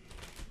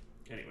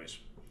 Anyways,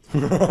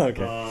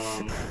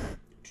 Okay.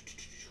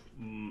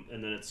 And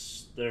then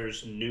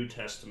there's New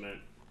Testament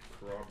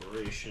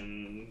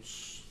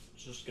corroborations.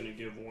 Just gonna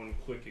give one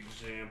quick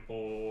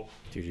example.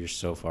 Dude, you're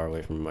so far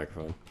away from the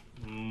microphone.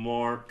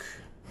 Mark.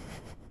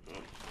 Oh,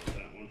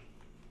 that one.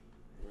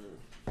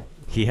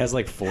 He has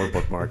like 4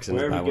 bookmarks in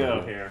his Where Bible. we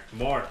go here?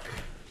 Mark,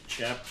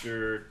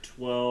 chapter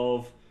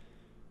 12,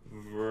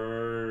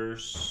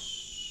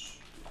 verse.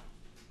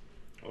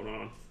 Hold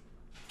on.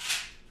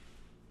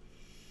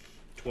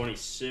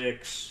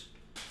 26.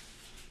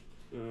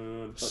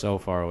 So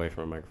far away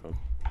from a microphone.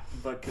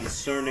 But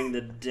concerning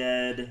the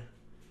dead,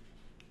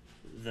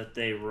 that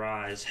they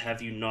rise,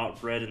 have you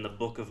not read in the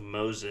book of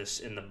Moses,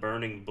 in the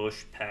burning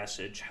bush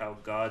passage, how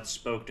God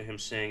spoke to him,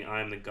 saying,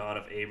 I am the God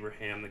of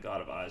Abraham, the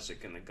God of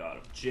Isaac, and the God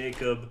of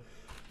Jacob,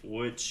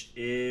 which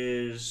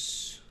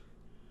is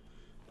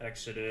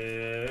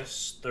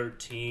Exodus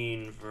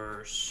 13,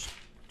 verse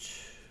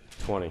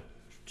 20.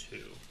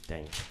 2.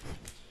 Dang.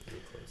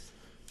 Pretty close.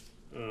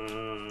 Hold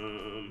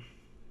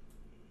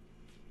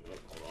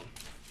on.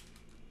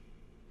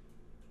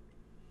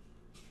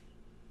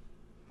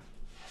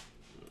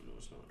 No,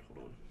 it's not.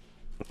 Hold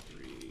on.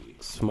 3.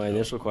 So my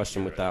initial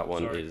question with that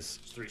one Sorry. is,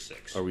 It's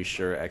 3:6. are we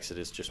sure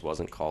Exodus just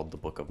wasn't called the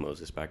Book of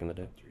Moses back in the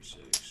day?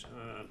 3:6.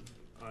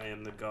 I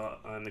am the God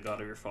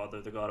of your father,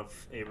 the God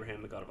of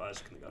Abraham, the God of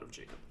Isaac, and the God of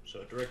Jacob.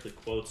 So it directly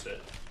quotes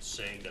it,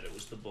 saying that it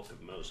was the book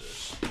of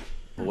Moses.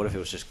 But what if it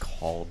was just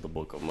called the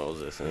Book of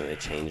Moses and then they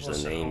changed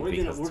the name? We're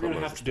because gonna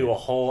have to do a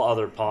whole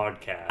other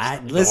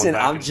podcast. Listen, going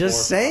back I'm and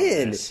just forth on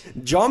saying. this.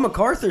 John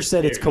MacArthur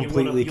said it's Here, you wanna-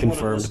 completely you wanna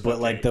confirmed, listen- but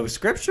like okay. the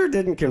scripture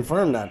didn't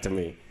confirm that to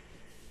me.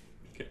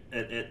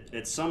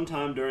 At some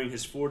time during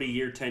his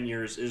 40-year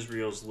tenure as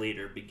Israel's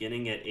leader,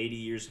 beginning at 80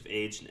 years of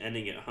age and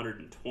ending at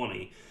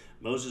 120,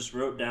 Moses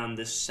wrote down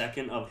this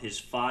second of his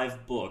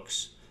 5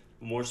 books.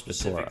 More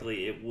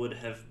specifically, it would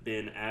have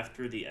been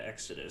after the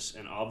Exodus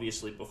and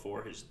obviously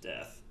before his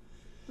death.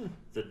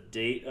 The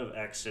date of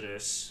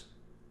Exodus,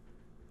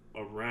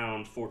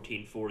 around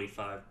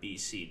 1445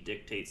 BC,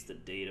 dictates the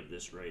date of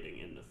this writing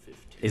in the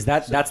 15th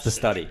That's the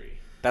study? century.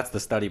 That's the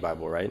study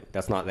Bible, right?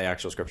 That's not the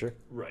actual scripture?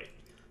 Right.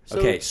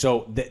 Okay,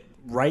 so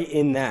right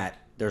in that,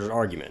 there's an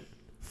argument.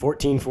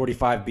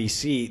 1445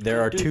 BC,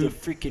 there are Do two... the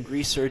freaking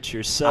research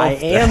yourself. I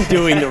am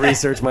doing the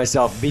research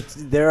myself.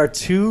 There are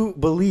 2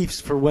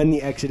 beliefs for when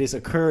the Exodus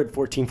occurred,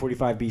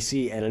 1445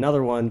 BC, and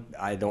another one,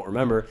 I don't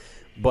remember,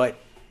 but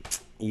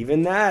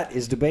even that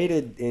is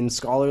debated in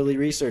scholarly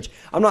research.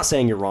 I'm not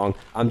saying you're wrong.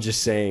 I'm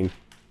just saying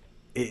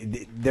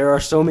there are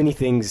so many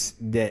things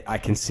that I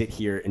can sit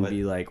here and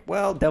be like,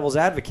 well, devil's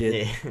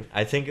advocate. Yeah,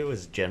 I think it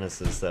was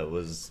Genesis that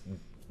was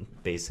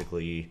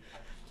basically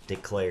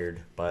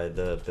declared by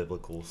the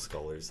biblical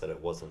scholars that it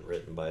wasn't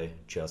written by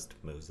just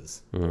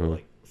Moses. There were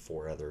like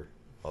 4 other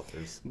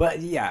authors.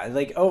 But yeah,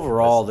 like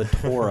overall, the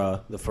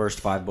Torah, the first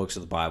 5 books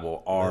of the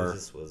Bible are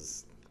Moses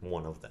was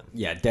one of them.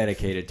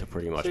 dedicated to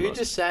pretty much So you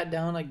Moses. just sat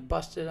down, like,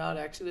 busted out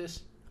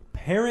Exodus?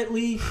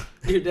 Apparently,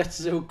 Dude, that's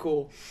so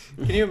cool.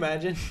 Can you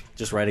imagine?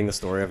 Just writing the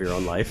story of your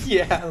own life.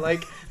 Yeah,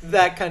 like,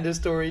 that kind of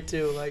story,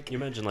 too. Like, You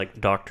imagine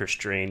like Doctor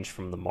Strange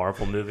from the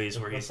Marvel movies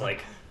where he's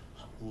like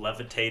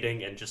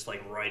levitating and just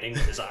like writing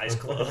with his eyes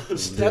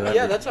closed.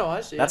 yeah, that's how I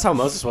see it. That's how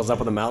Moses was up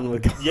on the mountain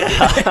with God.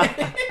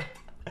 Yeah.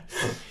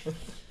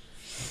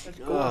 That's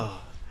cool.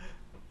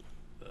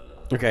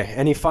 Okay,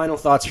 any final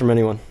thoughts from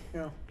anyone?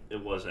 Yeah.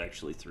 It was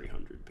actually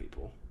 300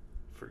 people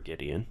for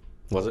Gideon.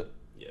 Was it?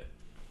 Yeah.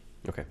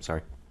 Okay,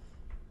 sorry.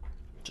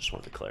 Just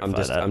wanted to clarify I'm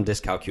that.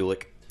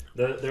 dyscalculic.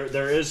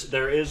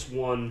 There is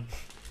one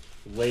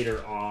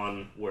later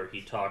on where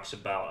he talks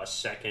about a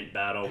second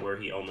battle where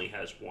he only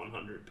has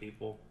 100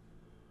 people.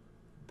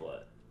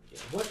 But yeah.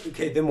 What?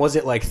 Okay, then was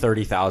it like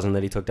 30,000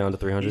 that he took down to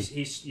 300?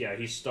 He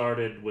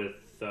started with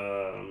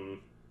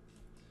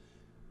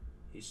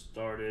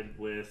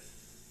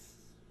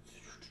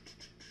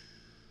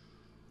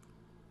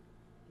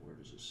where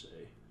does it say?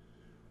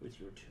 With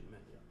your 2 men.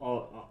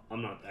 Oh,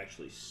 I'm not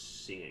actually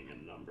seeing a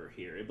number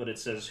here, but it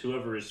says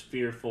whoever is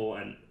fearful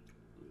and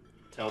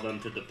tell them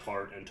to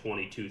depart, and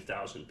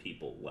 22,000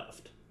 people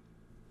left.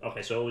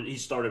 Okay, so he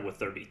started with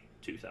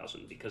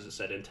 32,000 because it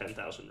said and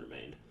 10,000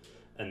 remained,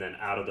 and then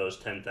out of those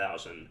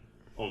 10,000,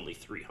 only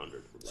 300 were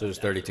left. So it was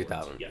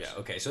 32,000. Yes. Yeah,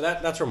 okay, so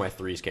that's where my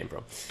 3s came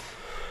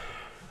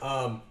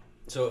from.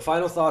 So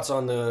final thoughts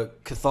on the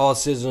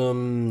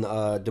Catholicism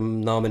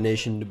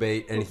denomination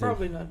debate? We're Anything?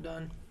 probably not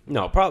done.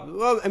 No, probably.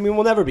 Well, I mean,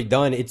 we'll never be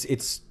done.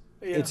 It's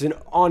an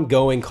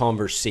ongoing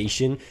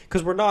conversation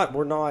because we're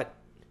not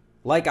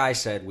like I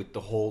said with the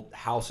whole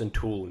house and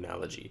tool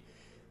analogy.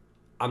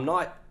 I'm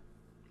not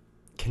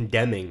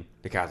condemning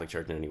the Catholic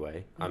Church in any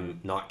way. Mm-hmm. I'm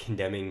not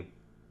condemning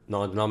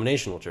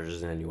non-denominational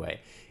churches in any way.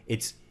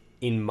 It's,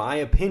 in my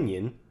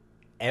opinion,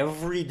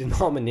 every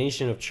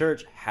denomination of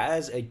church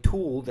has a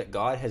tool that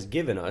God has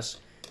given us,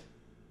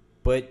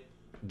 but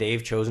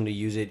they've chosen to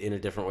use it in a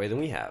different way than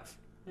we have.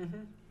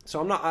 Mm-hmm. So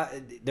I'm not.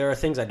 There are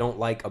things I don't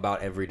like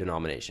about every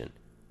denomination,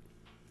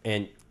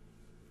 and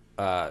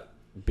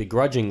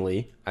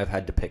begrudgingly, I've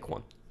had to pick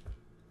one.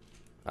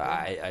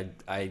 I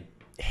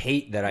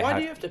hate that. Why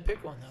do you have to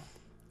pick one though?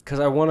 Because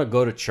I want to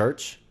go to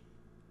church,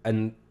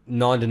 and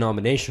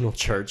non-denominational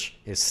church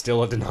is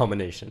still a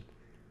denomination.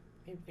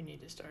 Maybe we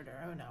need to start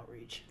our own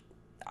outreach.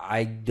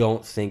 I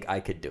don't think I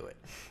could do it.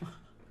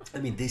 I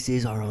mean, this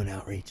is our own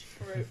outreach.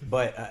 Right.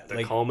 But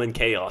The Common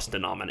Chaos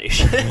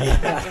denomination.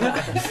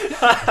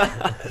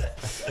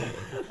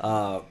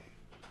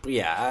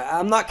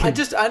 I'm not. I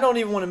don't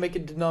even want to make a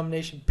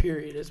denomination.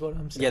 Period is what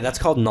I'm saying. Yeah, that's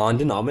called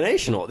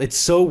non-denominational. It's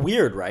so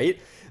weird, right?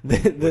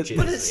 But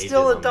it's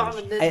still a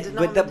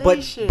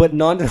denomination. But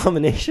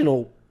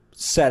non-denominational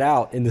set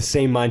out in the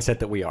same mindset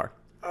that we are.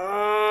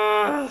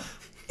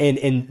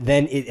 And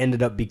then it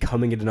ended up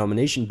becoming a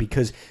denomination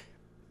because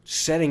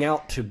setting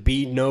out to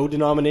be no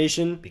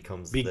denomination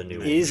becomes the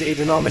new is a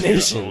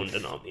denomination.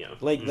 Yeah.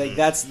 Like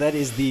that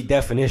is the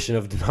definition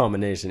of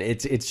denomination.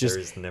 It's just there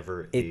is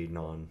never a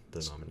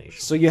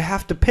non-denomination. So you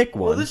have to pick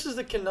one. Well, this is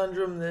the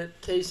conundrum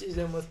that Casey's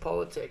in with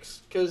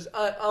politics because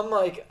I'm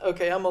like,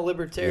 okay, I'm a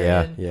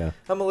libertarian. Yeah.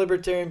 I'm a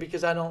libertarian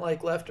because I don't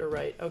like left or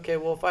right. Okay,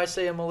 well, if I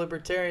say I'm a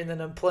libertarian, then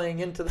I'm playing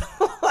into the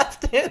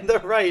left and the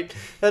right.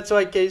 That's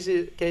why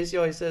Casey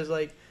always says,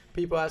 like,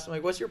 people ask him,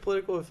 like, what's your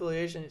political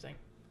affiliation? He's like,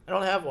 I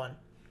don't have one.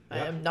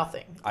 I am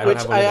nothing.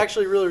 Which I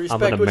actually really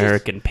respect. I'm an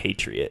American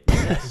patriot.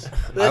 Yes.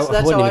 I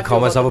wouldn't even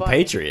call myself a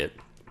patriot.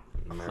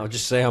 I'll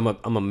just say I'm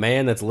a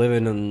man that's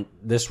living in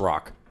this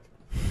rock.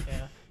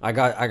 Yeah. I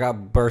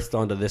got birthed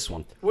onto this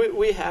one.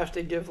 We have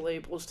to give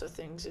labels to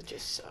things. It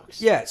just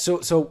sucks. Yeah.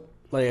 So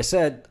like I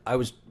said,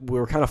 we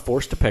were kind of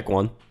forced to pick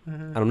one,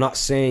 and I'm not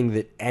saying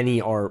that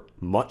any are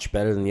much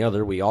better than the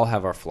other. We all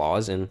have our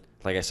flaws, and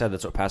like I said,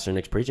 that's what Pastor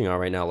Nick's preaching on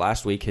right now.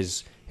 Last week,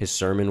 his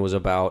sermon was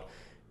about,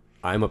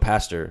 I'm a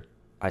pastor.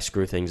 I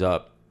screw things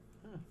up.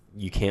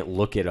 You can't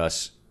look at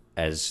us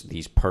as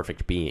these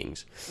perfect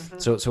beings.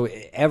 Mm-hmm. So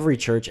every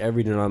church,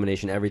 every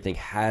denomination, everything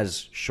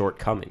has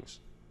shortcomings.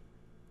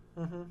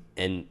 Mm-hmm.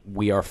 And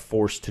we are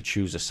forced to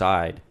choose a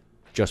side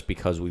just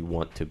because we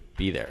want to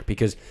be there.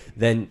 Because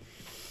then,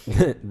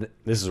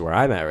 this is where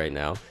I'm at right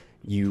now,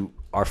 you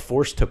are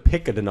forced to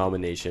pick a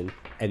denomination,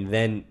 and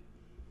then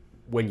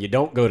when you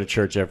don't go to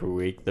church every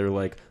week, they're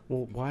like,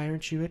 well, why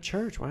aren't you at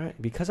church? Why?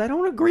 Because I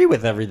don't agree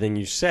with everything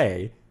you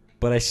say.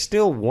 But I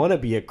still want to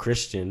be a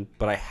Christian,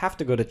 but I have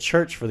to go to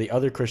church for the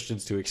other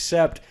Christians to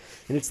accept.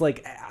 And it's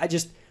like,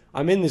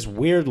 I'm in this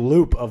weird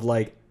loop of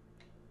like,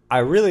 I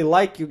really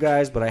like you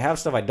guys, but I have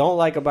stuff I don't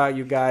like about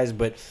you guys,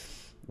 but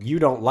you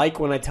don't like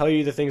when I tell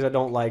you the things I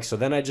don't like, so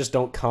then I just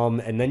don't come,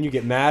 and then you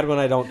get mad when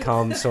I don't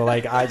come, so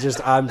like,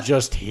 I'm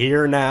just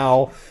here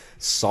now.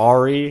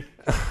 Sorry.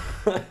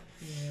 Yeah.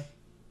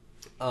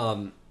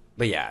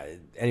 But yeah,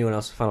 anyone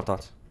else? Final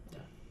thoughts?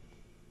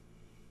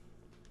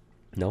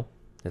 No?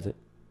 That's it?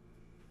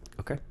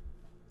 Okay.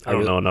 I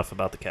don't know enough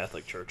about the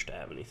Catholic Church to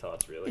have any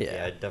thoughts, really.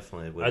 Yeah, I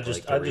definitely would. I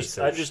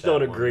just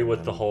don't agree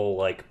with the whole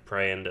like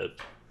praying to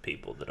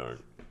people that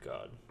aren't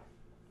God.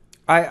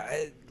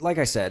 Like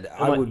I said,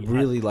 I would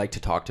really like to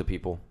talk to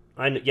people.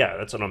 Yeah,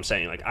 that's what I'm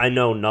saying. Like, I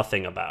know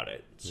nothing about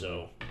it,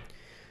 so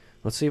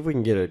let's see if we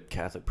can get a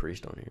Catholic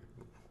priest on here.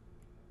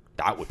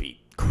 That would be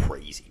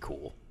crazy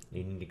cool.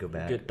 You need to go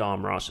back. Get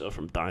Dom Rosso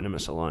from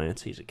Dynamis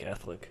Alliance. He's a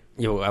Catholic.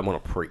 Yo, I want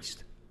a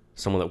priest,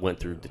 someone that went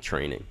through the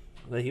training.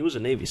 He was a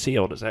Navy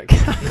SEAL. Does that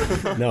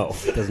count? No,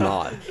 it does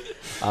not.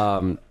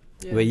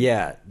 But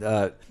yeah,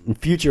 in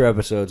future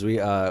episodes, we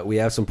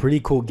have some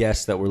pretty cool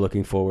guests that we're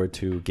looking forward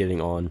to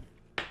getting on.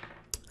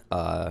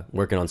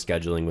 Working on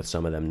scheduling with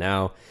some of them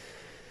now.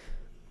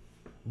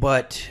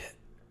 But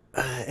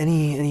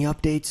any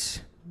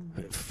updates?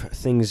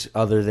 Things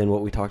other than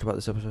what we talked about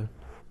this episode?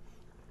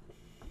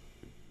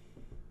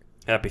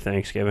 Happy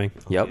Thanksgiving.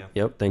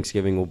 Yep.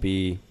 Thanksgiving will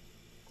be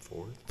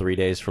 3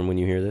 days from when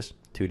you hear this.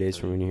 2 days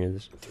from when you hear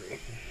this.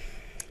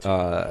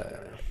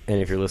 And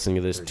if you're listening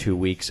to this 2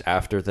 weeks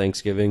after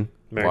Thanksgiving,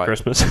 Merry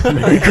Christmas.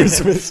 Merry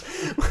Christmas.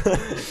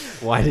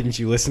 Why didn't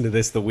you listen to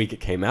this the week it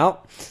came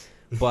out?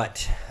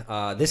 But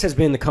this has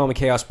been the Common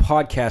Chaos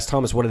Podcast.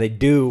 Thomas, what do they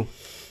do?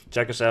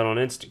 Check us out on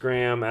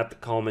Instagram at the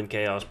Common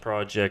Chaos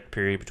Project,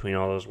 period between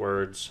all those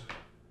words.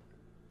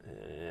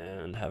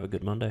 And have a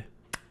good Monday.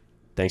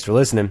 Thanks for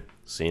listening.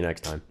 See you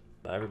next time.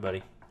 Bye,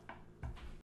 everybody.